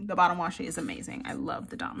 amazing. The bottom washi is amazing. I love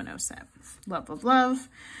the domino set. Love, love, love.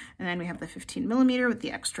 And then we have the 15mm with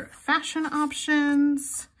the extra fashion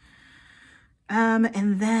options.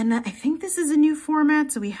 And then I think this is a new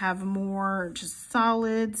format. So we have more just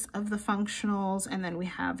solids of the functionals. And then we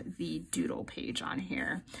have the doodle page on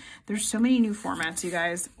here. There's so many new formats, you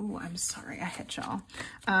guys. Oh, I'm sorry, I hit y'all.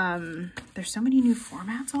 There's so many new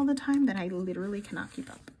formats all the time that I literally cannot keep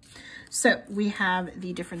up. So we have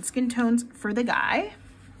the different skin tones for the guy.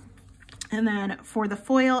 And then for the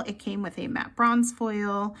foil, it came with a matte bronze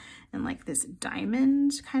foil and like this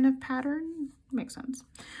diamond kind of pattern. Makes sense.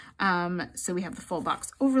 So we have the full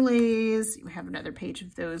box overlays. We have another page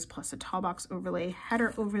of those plus a tall box overlay,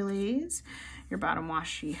 header overlays, your bottom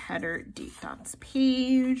washi header, date dots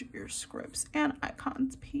page, your scripts and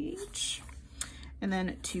icons page, and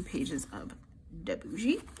then 2 pages of the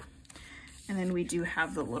bougie. And then we do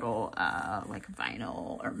have the little like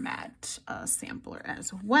vinyl or matte sampler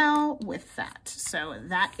as well with that. So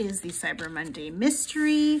that is the Cyber Monday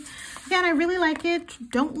mystery. Again, I really like it.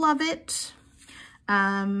 Don't love it.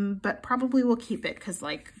 But probably will keep it because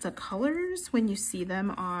like the colors, when you see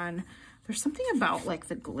them on, there's something about like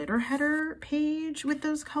the glitter header page with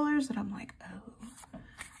those colors that I'm like, oh,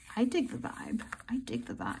 I dig the vibe. I dig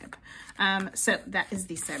the vibe. So that is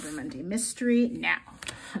the Cyber Monday mystery. Now,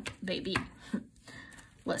 baby,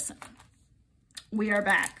 listen, we are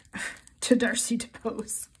back to Darcy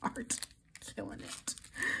DePose art, killing it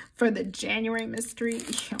for the January mystery.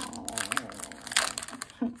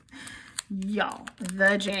 Y'all,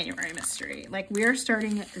 the January mystery. Like we are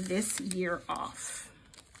starting this year off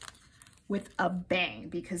with a bang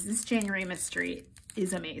because this January mystery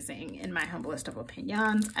is amazing in my humblest of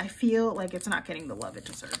opinions. I feel like it's not getting the love it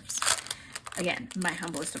deserves. Again, my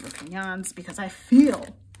humblest of opinions, because I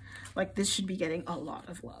feel like this should be getting a lot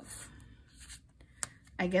of love.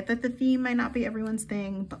 I get that the theme might not be everyone's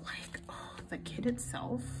thing, but like, oh, the kit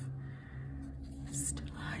itself,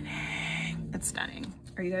 stunning. It's stunning.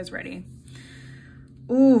 Are you guys ready?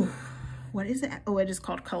 Ooh, what is it? Oh, it is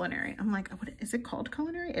called Culinary. I'm like, what is it called?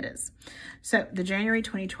 Culinary? It is. So the January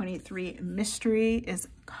 2023 mystery is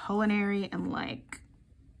Culinary, and like,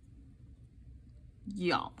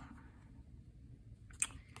 y'all,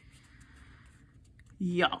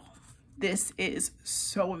 this is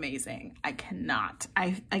so amazing. I cannot.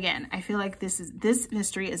 Again, I feel like this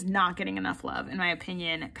mystery is not getting enough love in my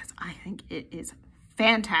opinion because I think it is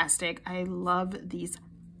fantastic. I love these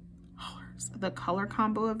colors, the color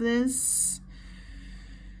combo of this.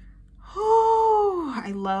 Oh,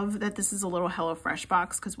 I love that this is a little HelloFresh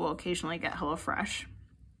box because we'll occasionally get HelloFresh.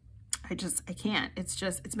 I can't.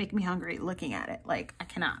 It's making me hungry looking at it. Like, I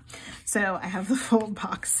cannot. So I have the full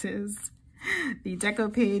boxes, the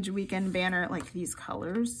deco page, weekend banner, like these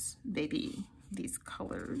colors, baby, these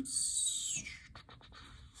colors.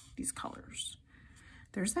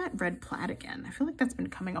 There's that red plaid again. I feel like that's been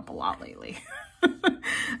coming up a lot lately.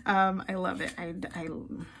 I love it.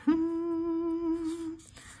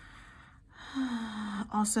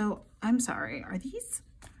 Also, I'm sorry. Are these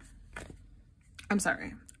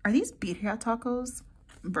birria tacos?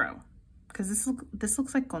 Bro, because this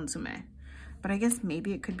looks like consomme, but I guess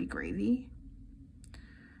maybe it could be gravy.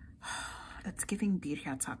 It's giving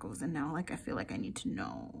birria tacos, and now like I feel like I need to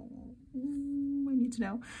know.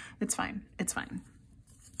 It's fine. It's fine.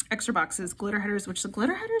 Extra boxes, glitter headers, which the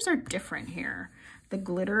glitter headers are different here. The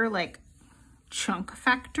glitter like chunk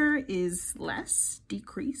factor is less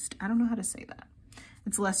decreased. I don't know how to say that.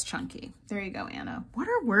 It's less chunky. There you go, Anna. What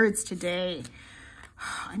are words today?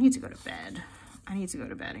 I need to go to bed. I need to go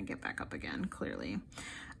to bed and get back up again, clearly.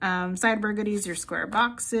 Sidebar goodies, your square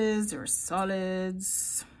boxes, your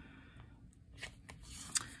solids.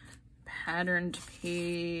 Patterned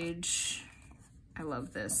page. I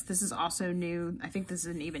love this. This is also new. I think this is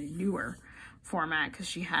an even newer format because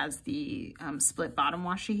she has the split bottom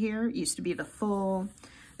washi here. It used to be the full,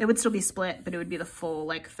 it would still be split, but it would be the full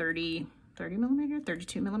like 30 millimeter,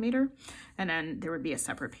 32 millimeter. And then there would be a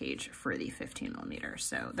separate page for the 15 millimeter.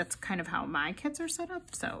 So that's kind of how my kits are set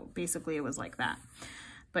up. So basically it was like that.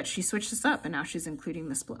 But she switched this up and now she's including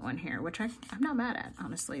the split one here, which I'm not mad at,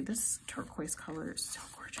 honestly. This turquoise color is so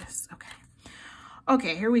gorgeous. Okay.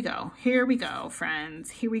 Okay, here we go. Here we go,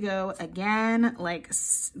 friends. Here we go again. Like,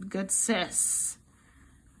 good sis.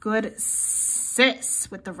 Good sis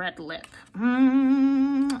with the red lip.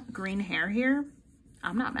 Green hair here.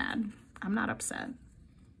 I'm not mad. I'm not upset.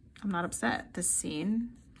 I'm not upset. This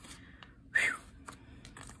scene. Whew.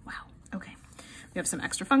 Wow. Okay. We have some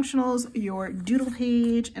extra functionals, your doodle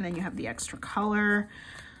page, and then you have the extra color.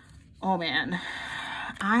 Oh man,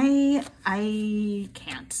 I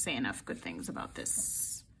can't say enough good things about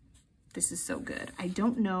this. This is so good. I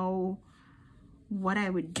don't know what I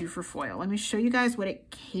would do for foil. Let me show you guys what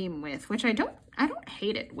it came with, which I don't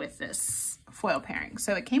hate it with this foil pairing.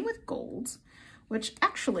 So it came with gold, which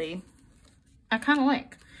actually I kind of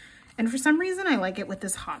like. And for some reason I like it with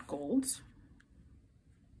this hot gold.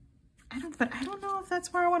 But I don't know if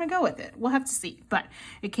that's where I want to go with it. We'll have to see. But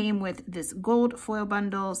it came with this gold foil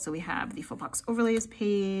bundle. So we have the full box overlays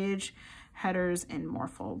page, headers, and more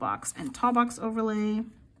full box and tall box overlay,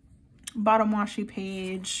 bottom washi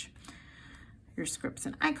page, your scripts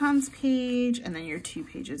and icons page, and then your 2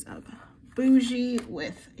 pages of bougie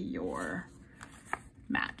with your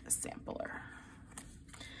matte sampler.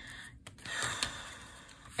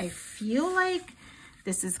 I feel like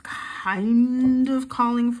this is kind of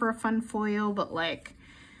calling for a fun foil, but like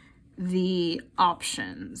the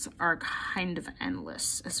options are kind of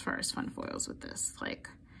endless as far as fun foils with this. Like,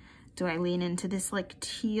 do I lean into this like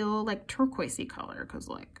teal, like turquoisey color? Cause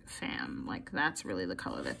like fam, like that's really the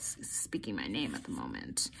color that's speaking my name at the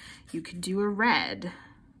moment. You could do a red.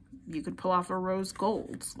 You could pull off a rose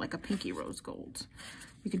gold, like a pinky rose gold.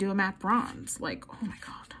 You could do a matte bronze, like, oh my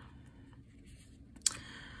God.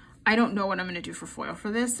 I don't know what I'm gonna do for foil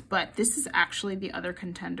for this, but this is actually the other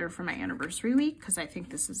contender for my anniversary week because I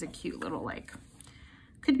think this is a cute little like,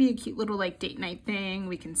 could be a cute little like date night thing.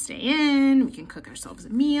 We can stay in, we can cook ourselves a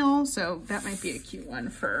meal. So that might be a cute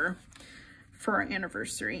one for our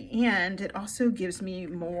anniversary. And it also gives me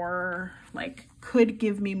more, like, could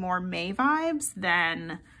give me more May vibes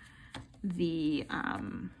than the,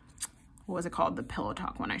 what was it called? The Pillow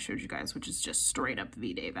Talk one I showed you guys, which is just straight up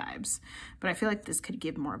V-Day vibes. But I feel like this could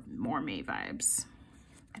give more May vibes.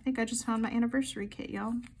 I think I just found my anniversary kit,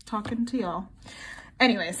 y'all. Talking to y'all.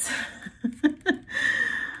 Anyways.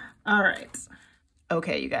 All right.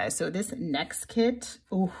 Okay, you guys. So this next kit,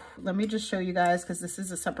 oh, let me just show you guys because this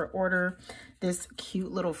is a separate order. This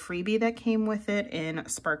cute little freebie that came with it in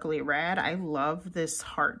sparkly red. I love this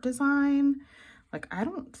heart design. Like, I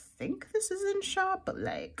don't think this is in shop, but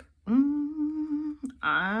like,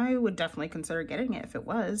 I would definitely consider getting it if it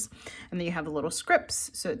was. And then you have the little scripts.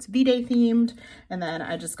 So it's V-Day themed. And then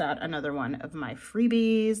I just got another one of my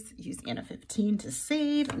freebies. Use Anna 15 to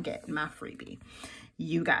save and get my freebie.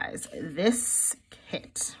 You guys, this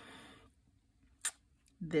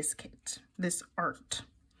art.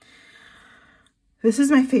 This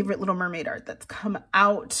is my favorite Little Mermaid art that's come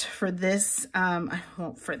out for this,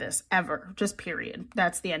 well, for this ever, just period.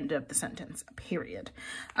 That's the end of the sentence, period.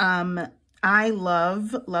 I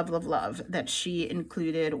love that she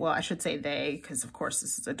included, well, I should say they, because of course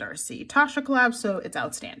this is a Darcy Tasha collab, so it's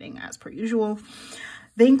outstanding as per usual.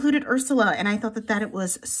 They included Ursula, and I thought that it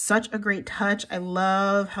was such a great touch. I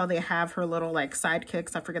love how they have her little like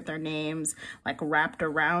sidekicks, I forget their names, like wrapped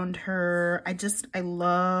around her. I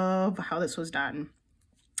love how this was done.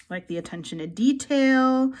 Like the attention to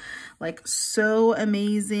detail, like so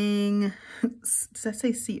amazing. Does that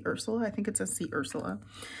say see Ursula? I think it says see Ursula.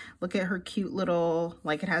 Look at her cute little,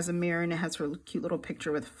 like it has a mirror and it has her cute little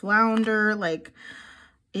picture with Flounder. Like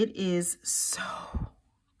it is so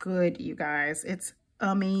good, you guys. It's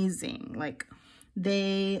amazing. Like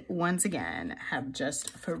they once again have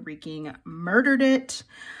just freaking murdered it.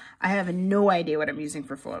 I have no idea what I'm using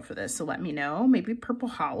for foil for this, so let me know. Maybe Purple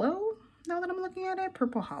Hollow. Now that I'm looking at it,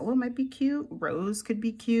 Purple Hollow might be cute. Rose could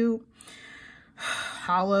be cute.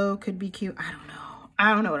 Hollow could be cute. I don't know.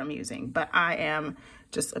 I don't know what I'm using, but I am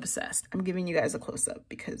just obsessed. I'm giving you guys a close-up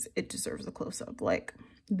because it deserves a close-up. Like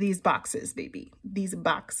these boxes, baby. These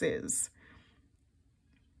boxes.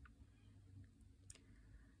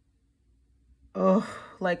 Oh,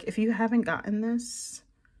 like if you haven't gotten this,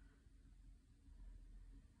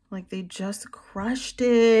 like they just crushed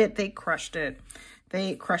it. They crushed it.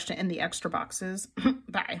 They crushed it in the extra boxes.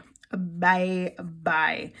 Bye.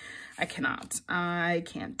 I cannot. I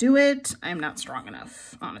can't do it. I'm not strong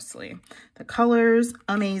enough, honestly. The colors,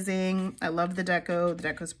 amazing. I love the deco. The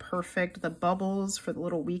deco's perfect. The bubbles for the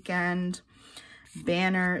little weekend.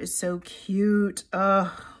 Banner is so cute.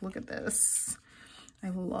 Oh, look at this. I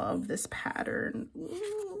love this pattern.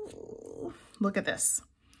 Ooh. Look at this.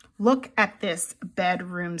 Look at this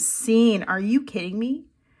bedroom scene. Are you kidding me?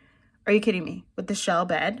 Are you kidding me? With the shell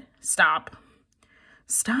bed? Stop.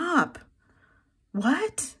 Stop.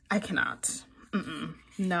 What? I cannot.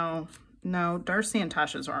 No. No, Darcy and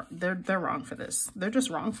Tasha's wrong. They're wrong for this. They're just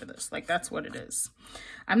wrong for this. Like, that's what it is.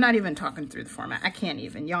 I'm not even talking through the format. I can't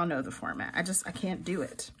even. Y'all know the format. I can't do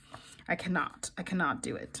it. I cannot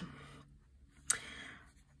do it.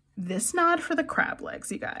 this nod for the crab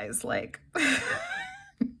legs, you guys, like, I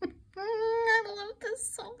love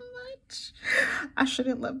this so much. I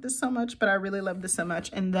shouldn't love this so much, but I really love this so much.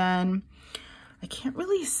 And then I can't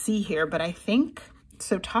really see here, but I think,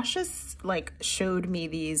 so Tasha's like showed me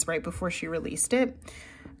these right before she released it,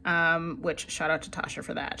 which shout out to Tasha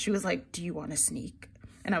for that. She was like, do you want to sneak?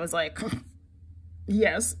 And I was like,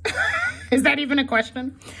 yes. Is that even a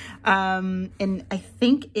question? And I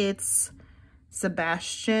think it's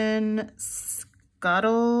Sebastian,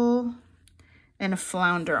 Scuttle, and a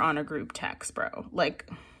Flounder on a group text, bro. Like,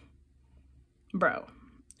 bro.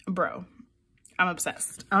 I'm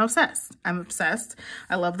obsessed. I'm obsessed.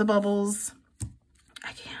 I love the bubbles.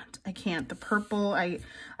 I can't. The purple, I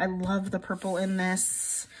love the purple in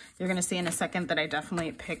this. You're gonna see in a second that I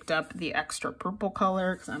definitely picked up the extra purple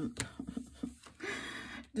color because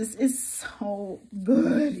this is so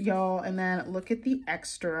good, y'all. And then look at the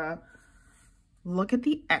extra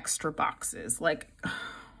boxes. Like,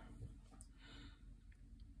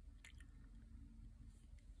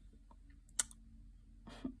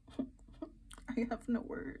 I have no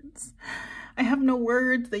words. I have no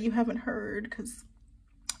words that you haven't heard because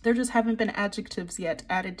there just haven't been adjectives yet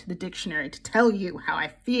added to the dictionary to tell you how I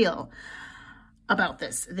feel about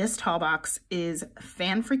this. This tall box is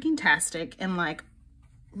fan-freaking-tastic, and like,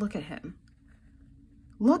 look at him.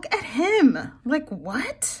 Look at him. Like,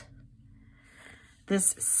 what?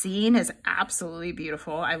 This scene is absolutely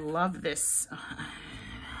beautiful. I love this.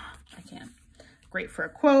 I can't. Great for a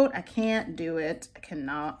quote. I can't do it. I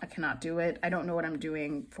cannot do it. I don't know what I'm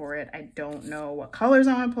doing for it. I don't know what colors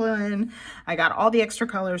I want to pull in. I got all the extra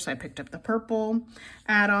colors. So I picked up the purple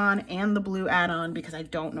add-on and the blue add-on because I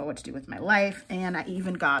don't know what to do with my life. And I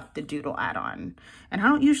even got the doodle add-on. And I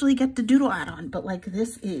don't usually get the doodle add-on, but like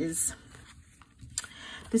this is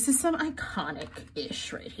some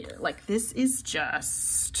iconic-ish right here. Like this is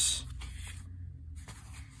just,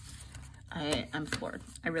 I'm floored.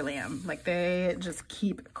 I really am. Like they just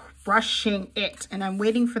keep crushing it. And I'm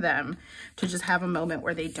waiting for them to just have a moment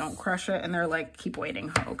where they don't crush it. And they're like, keep waiting,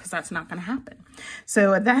 ho, because that's not going to happen.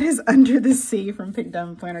 So that is Under the Sea from Pink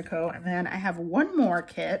Diamond Planner Co. And then I have one more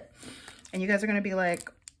kit. And you guys are going to be like,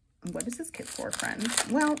 what is this kit for, friends?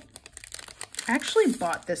 Well, I actually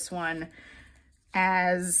bought this one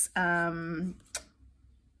as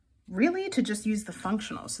really to just use the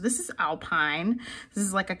functional. So this is Alpine. This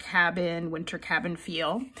is like a cabin, winter cabin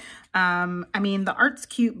feel. I mean, the art's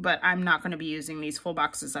cute, but I'm not going to be using these full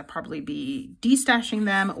boxes. I'll probably be destashing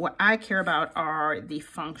them. What I care about are the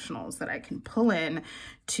functionals that I can pull in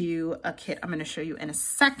to a kit I'm going to show you in a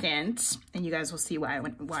second, and you guys will see why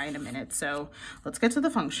in a minute. So let's get to the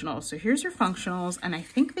functionals. So here's your functionals, and I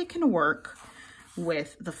think they can work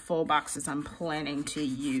with the full boxes I'm planning to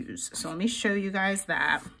use. So let me show you guys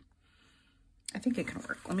that. I think it can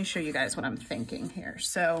work. Let me show you guys what I'm thinking here.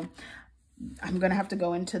 So I'm going to have to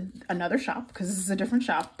go into another shop because this is a different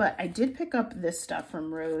shop, but I did pick up this stuff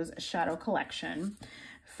from Rose Shadow Collection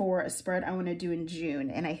for a spread I want to do in June.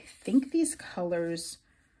 And I think these colors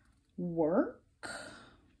work.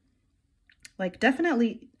 Like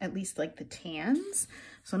definitely at least like the tans.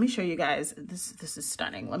 So let me show you guys. This is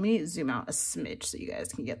stunning. Let me zoom out a smidge so you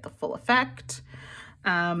guys can get the full effect.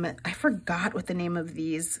 I forgot what the name of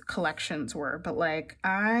these collections were, but like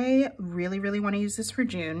I really want to use this for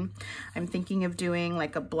June. I'm thinking of doing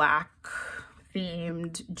like a black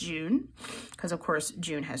themed June because of course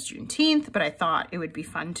June has Juneteenth, but I thought it would be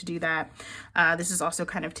fun to do that. This is also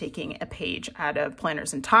kind of taking a page out of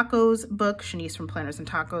Planners and Tacos book, Shanice from Planners and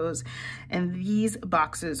Tacos, and these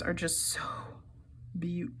boxes are just so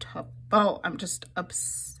beautiful. I'm just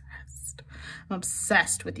obsessed. I'm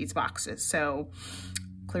obsessed with these boxes. So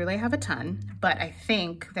clearly I have a ton, but I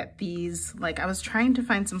think that these, like I was trying to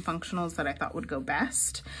find some functionals that I thought would go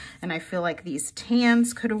best. And I feel like these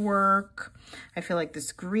tans could work. I feel like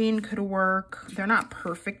this green could work. They're not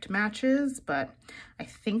perfect matches, but I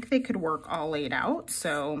think they could work all laid out.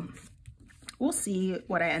 So we'll see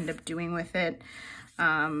what I end up doing with it.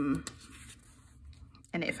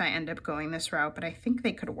 And if I end up going this route, but I think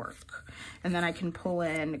they could work. And then I can pull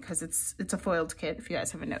in, because it's a foiled kit, if you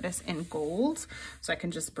guys haven't noticed, in gold. So I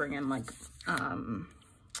can just bring in like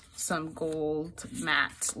some gold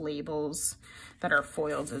matte labels that are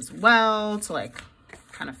foiled as well to like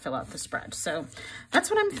kind of fill out the spread. So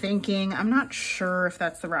that's what I'm thinking. I'm not sure if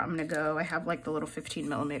that's the route I'm gonna go. I have like the little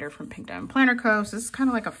 15mm from Pink Diamond Planner Co. So this is kind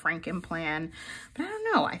of like a Franken plan, but I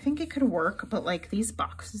don't know. I think it could work, but like these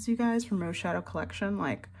boxes, you guys, from Rose Shadow Collection,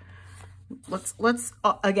 like let's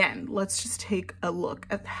again, let's just take a look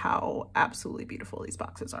at how absolutely beautiful these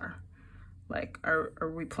boxes are. Like,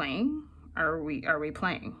 are we playing? Are we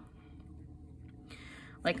playing?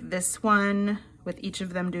 Like this one with each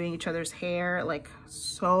of them doing each other's hair, like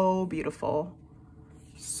so beautiful.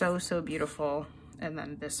 So, so beautiful. And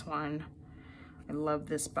then this one, I love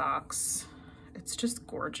this box. It's just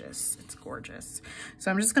gorgeous. It's gorgeous.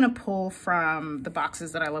 So I'm just gonna pull from the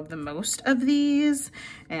boxes that I love the most of these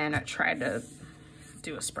and try to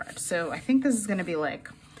do a spread. So I think this is gonna be like,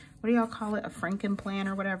 what do y'all call it? A Frankenplan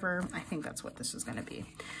or whatever. I think that's what this is gonna be.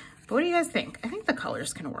 But what do you guys think? I think the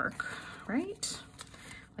colors can work, right?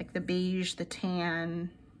 Like the beige, the tan,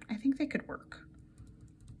 I think they could work.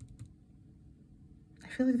 I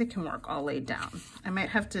feel like they can work all laid down. I might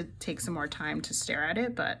have to take some more time to stare at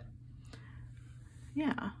it, but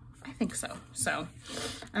yeah, I think so. So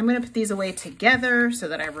I'm gonna put these away together so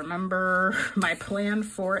that I remember my plan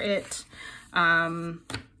for it.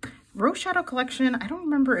 Rose Shadow Collection, I don't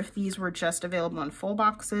remember if these were just available in full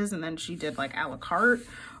boxes and then she did like a la carte,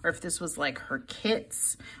 or if this was like her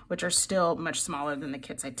kits, which are still much smaller than the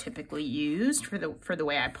kits I typically used for the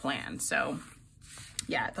way I plan. So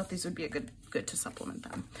yeah, I thought these would be a good to supplement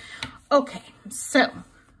them. Okay, so,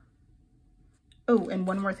 oh, and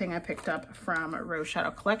one more thing I picked up from Rose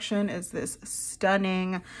Shadow Collection is this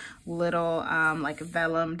stunning little like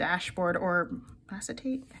vellum dashboard, or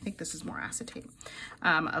acetate, I think this is more acetate,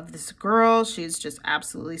 of this girl. She's just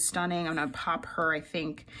absolutely stunning. I'm gonna pop her, I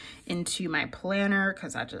think, into my planner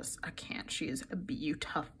because I can't. She is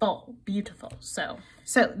beautiful, beautiful. So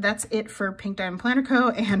that's it for Pink Diamond Planner Co.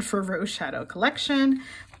 and for Rose Shadow Collection.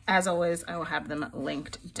 As always, I will have them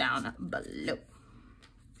linked down below.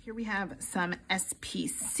 Here we have some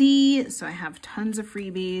SPC. So I have tons of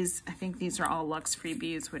freebies. I think these are all Luxe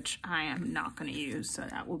freebies, which I am not going to use. So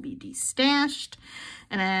that will be destashed.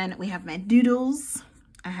 And then we have my doodles.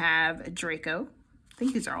 I have Draco. I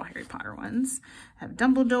think these are all Harry Potter ones. I have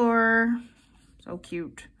Dumbledore. So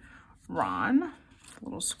cute. Ron.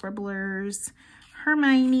 Little scribblers.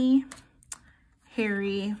 Hermione.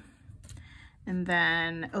 Harry. And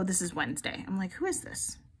then, oh, this is Wednesday. I'm like, who is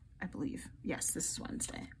this? I believe. Yes, this is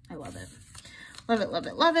Wednesday. I love it. Love it, love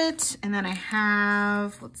it, love it. And then I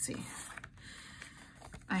have, let's see.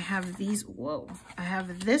 I have these, whoa. I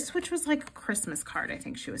have this, which was like a Christmas card I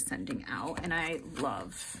think she was sending out. And I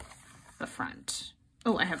love the front.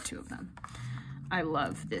 Oh, I have two of them. I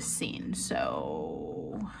love this scene.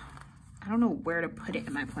 So I don't know where to put it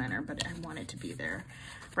in my planner, but I want it to be there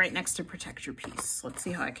right next to Protect Your Peace. Let's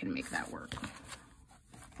see how I can make that work.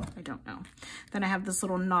 I don't know. Then I have this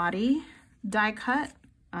little naughty die cut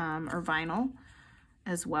or vinyl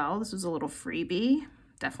as well. This was a little freebie.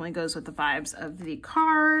 Definitely goes with the vibes of the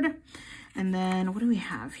card. And then what do we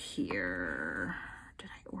have here? Did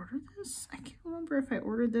I order this? I can't remember if I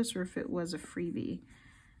ordered this or if it was a freebie.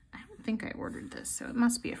 I don't think I ordered this, so it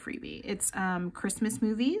must be a freebie. It's Christmas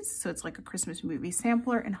movies. So it's like a Christmas movie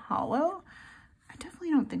sampler in hollow. I definitely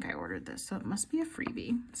don't think I ordered this, so it must be a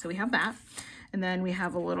freebie. So we have that. And then we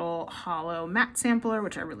have a little hollow matte sampler,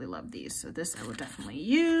 which I really love these. So this I would definitely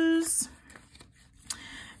use.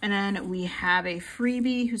 And then we have a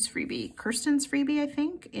freebie. Who's freebie? Kirsten's freebie, I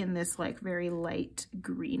think, in this like very light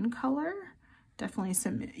green color. Definitely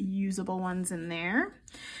some usable ones in there.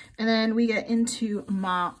 And then we get into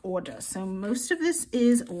my order. So most of this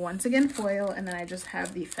is once again foil, and then I just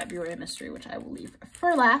have the February mystery, which I will leave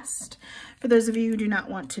for last. For those of you who do not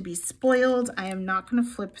want to be spoiled, I am not going to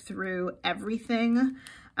flip through everything.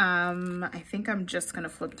 I think I'm just going to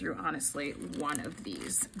flip through, honestly, one of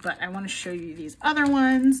these, but I want to show you these other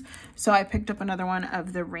ones. So I picked up another one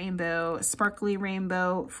of the rainbow, sparkly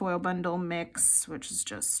rainbow foil bundle mix, which is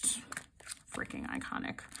just freaking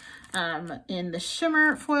iconic. In the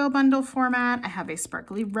shimmer foil bundle format, I have a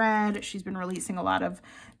sparkly red. She's been releasing a lot of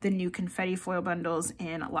the new confetti foil bundles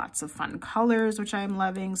in lots of fun colors, which I'm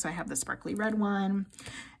loving. So I have the sparkly red one.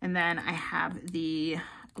 And then I have the,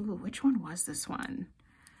 ooh, which one was this one?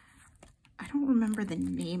 I don't remember the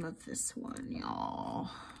name of this one, y'all,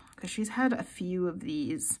 because she's had a few of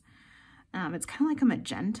these. It's kind of like a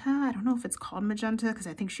magenta. I don't know if it's called magenta because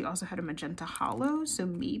I think she also had a magenta hollow. So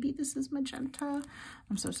maybe this is magenta.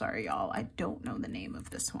 I'm so sorry, y'all. I don't know the name of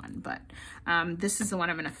this one, but this is the one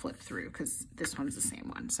I'm going to flip through because this one's the same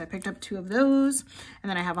one. So I picked up two of those. And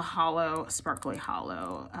then I have a hollow, sparkly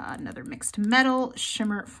hollow, another mixed metal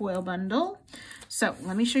shimmer foil bundle. So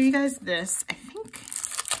let me show you guys this. I think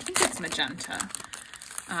it's magenta.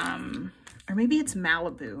 Or maybe it's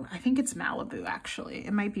Malibu. I think it's Malibu, actually.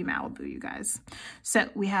 It might be Malibu, you guys. So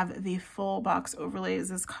we have the full box overlays.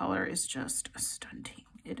 This color is just stunning.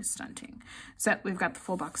 It is stunting. So we've got the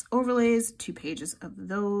full box overlays, 2 pages of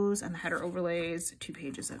those, and the header overlays, 2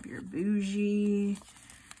 pages of your bougie,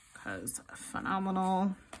 because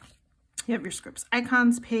phenomenal. You have your scripts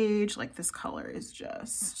icons page. Like, this color is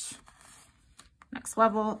just next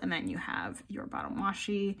level. And then you have your bottom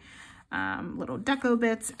washi, little deco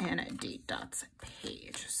bits, and a date dots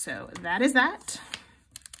page. So that is that.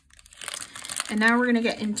 And now we're gonna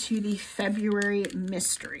get into the February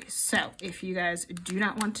mystery. So if you guys do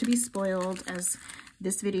not want to be spoiled, as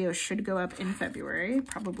this video should go up in February,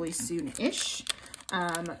 probably soon-ish,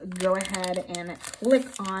 go ahead and click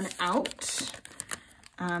on out.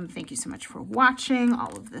 Thank you so much for watching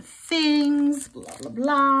all of the things, blah, blah,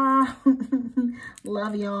 blah.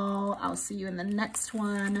 Love y'all. I'll see you in the next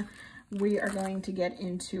one. We are going to get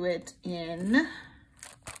into it in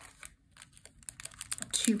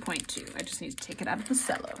 2.2. I just need to take it out of the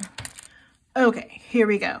cello. Okay, here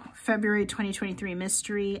we go. February 2023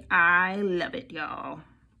 mystery. I love it, y'all.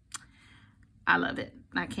 I love it.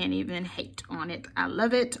 I can't even hate on it. I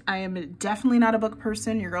love it. I am definitely not a book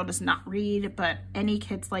person. Your girl does not read, but any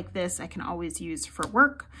kits like this I can always use for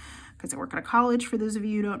work because I work at a college, for those of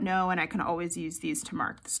you who don't know, and I can always use these to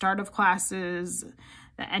mark the start of classes,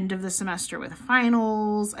 the end of the semester with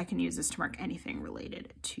finals. I can use this to mark anything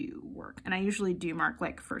related to work. And I usually do mark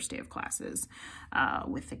like first day of classes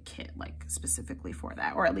with the kit, like specifically for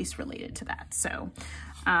that, or at least related to that. So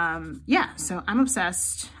yeah, so I'm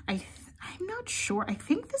obsessed. I'm not sure. I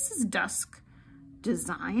think this is Dusk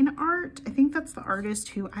Design Art. I think that's the artist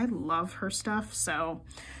who, I love her stuff. So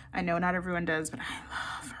I know not everyone does, but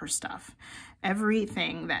I love her stuff.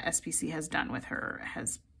 Everything that SPC has done with her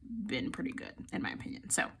has been pretty good, in my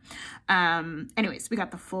opinion. So anyways, we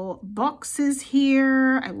got the full boxes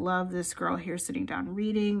here. I love this girl here sitting down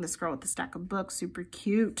reading. This girl with the stack of books, super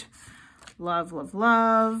cute. Love, love,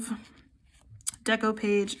 love. Deco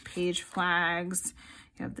page, page flags.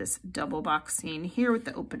 You have this double box scene here with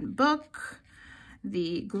the open book,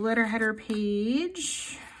 the glitter header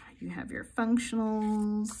page. You have your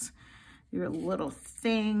functionals, your little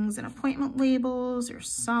things and appointment labels, your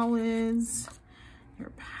solids,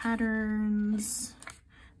 your patterns.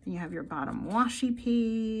 Then you have your bottom washi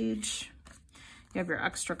page. You have your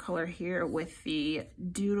extra color here with the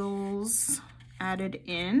doodles added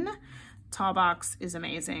in. Tall box is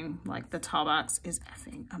amazing. Like, the tall box is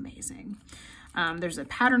effing amazing. There's a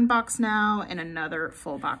pattern box now and another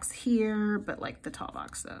full box here, but like the tall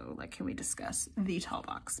box though, like, can we discuss the tall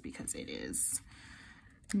box because it is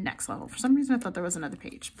next level. For some reason I thought there was another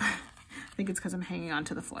page, but I think it's because I'm hanging on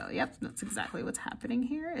to the foil. Yep, that's exactly what's happening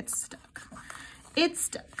here. It's stuck. It's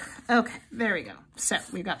stuck. Okay, there we go. So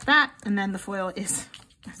we got that, and then the foil is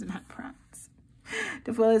matte bronze.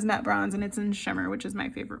 The foil is matte bronze and it's in shimmer, which is my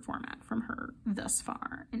favorite format from her thus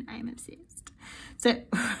far, and I am obsessed. So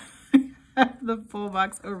the full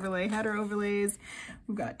box overlay, header overlays.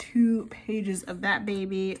 We've got 2 pages of that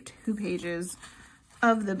baby, 2 pages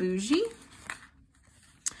of the bougie,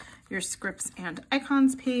 your scripts and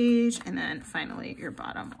icons page, and then finally your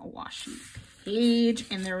bottom washi page.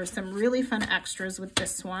 And there were some really fun extras with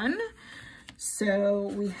this one.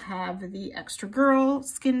 So we have the extra girl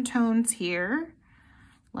skin tones here.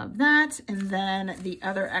 Love that. And then the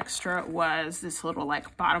other extra was this little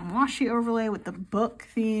like bottom washi overlay with the book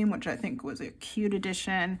theme, which I think was a cute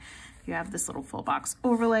addition. You have this little full box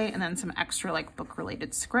overlay and then some extra like book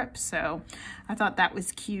related scripts. So I thought that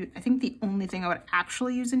was cute. I think the only thing I would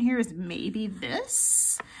actually use in here is maybe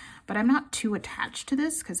this, but I'm not too attached to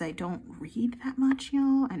this because I don't read that much,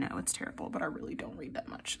 y'all. I know it's terrible, but I really don't read that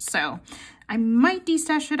much. So I might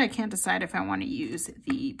destash it. I can't decide if I want to use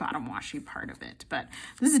the bottom washi part of it, but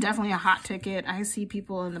this is definitely a hot ticket. I see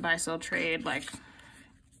people in the buy sell trade like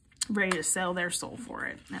ready to sell their soul for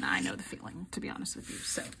it, and I know the feeling, to be honest with you.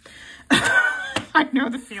 So I know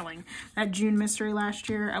the feeling. That June mystery last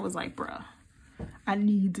year, I was like, bruh, I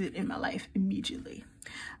need it in my life immediately.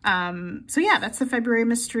 So yeah, that's the February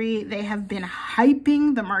mystery. They have been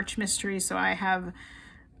hyping the March mystery, so I have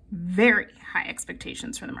very high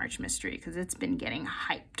expectations for the March mystery because it's been getting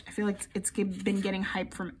hyped. I feel like it's been getting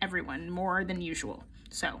hyped from everyone more than usual.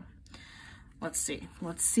 So let's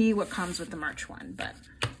see what comes with the March one. But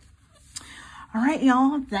all right,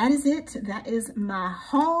 y'all, that is it. That is my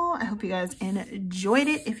haul. I hope you guys enjoyed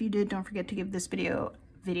it. If you did, don't forget to give this video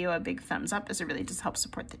a big thumbs up, as it really does help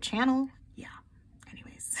support the channel. Yeah,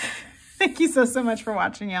 anyways, thank you so much for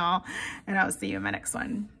watching, y'all, and I'll see you in my next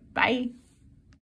one. Bye.